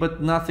memory,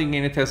 but nothing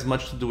in it has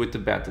much to do with the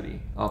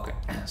battery. Okay,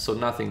 so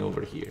nothing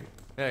over here.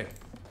 Hey.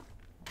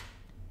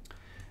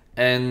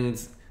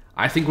 And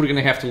I think we're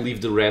gonna have to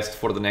leave the rest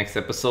for the next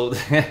episode.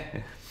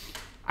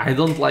 I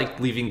don't like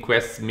leaving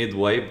quests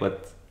midway,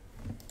 but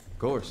Of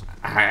course.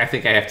 I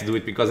think I have to do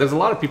it because there's a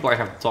lot of people I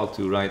have to talk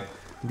to, right?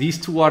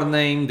 These two are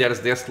named, there's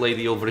this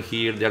lady over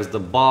here, there's the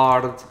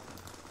bard,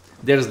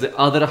 there's the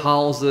other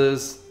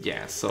houses.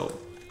 Yeah, so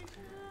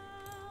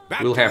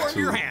Back we'll to have warm to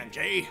your hands,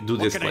 eh? do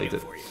What this can I do later.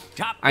 for you?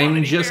 Top I'm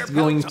quality just bear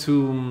going pelts.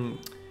 to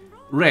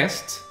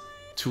rest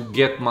to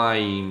get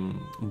my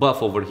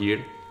buff over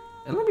here.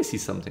 And let me see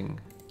something.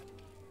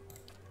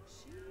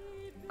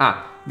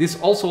 Ah, this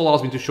also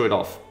allows me to show it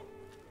off.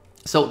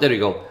 So there we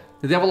go.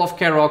 The Devil of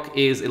Karok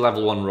is a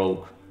level 1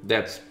 rogue.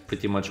 That's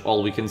pretty much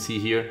all we can see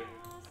here.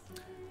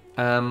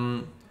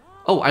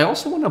 Oh, I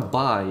also want to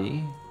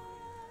buy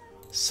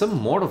some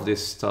more of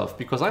this stuff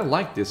because I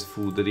like this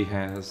food that he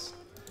has.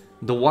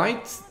 The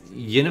white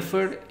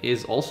Yennefer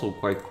is also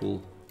quite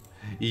cool.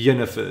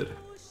 Yennefer,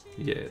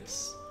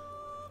 yes.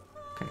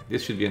 Okay,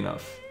 this should be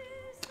enough.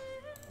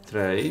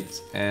 Trade,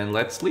 and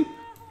let's sleep.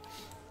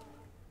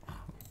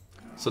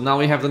 So now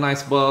we have the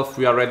nice buff,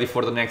 we are ready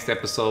for the next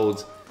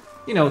episode.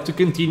 You know, to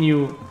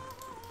continue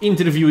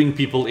interviewing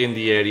people in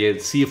the area,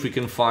 see if we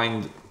can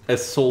find a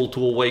soul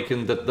to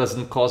awaken that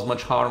doesn't cause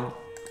much harm.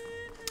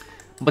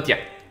 But yeah,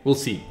 we'll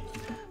see.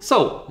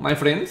 So, my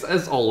friends,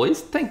 as always,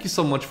 thank you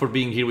so much for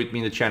being here with me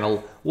in the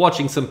channel,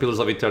 watching some Pillars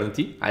of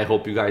Eternity. I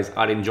hope you guys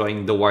are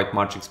enjoying the White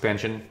March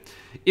expansion.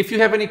 If you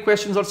have any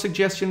questions or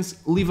suggestions,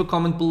 leave a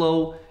comment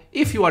below.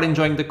 If you are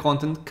enjoying the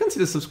content,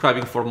 consider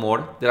subscribing for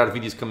more. There are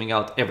videos coming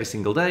out every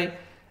single day.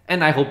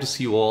 And I hope to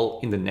see you all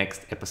in the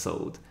next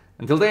episode.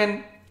 Until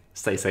then,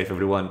 stay safe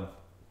everyone.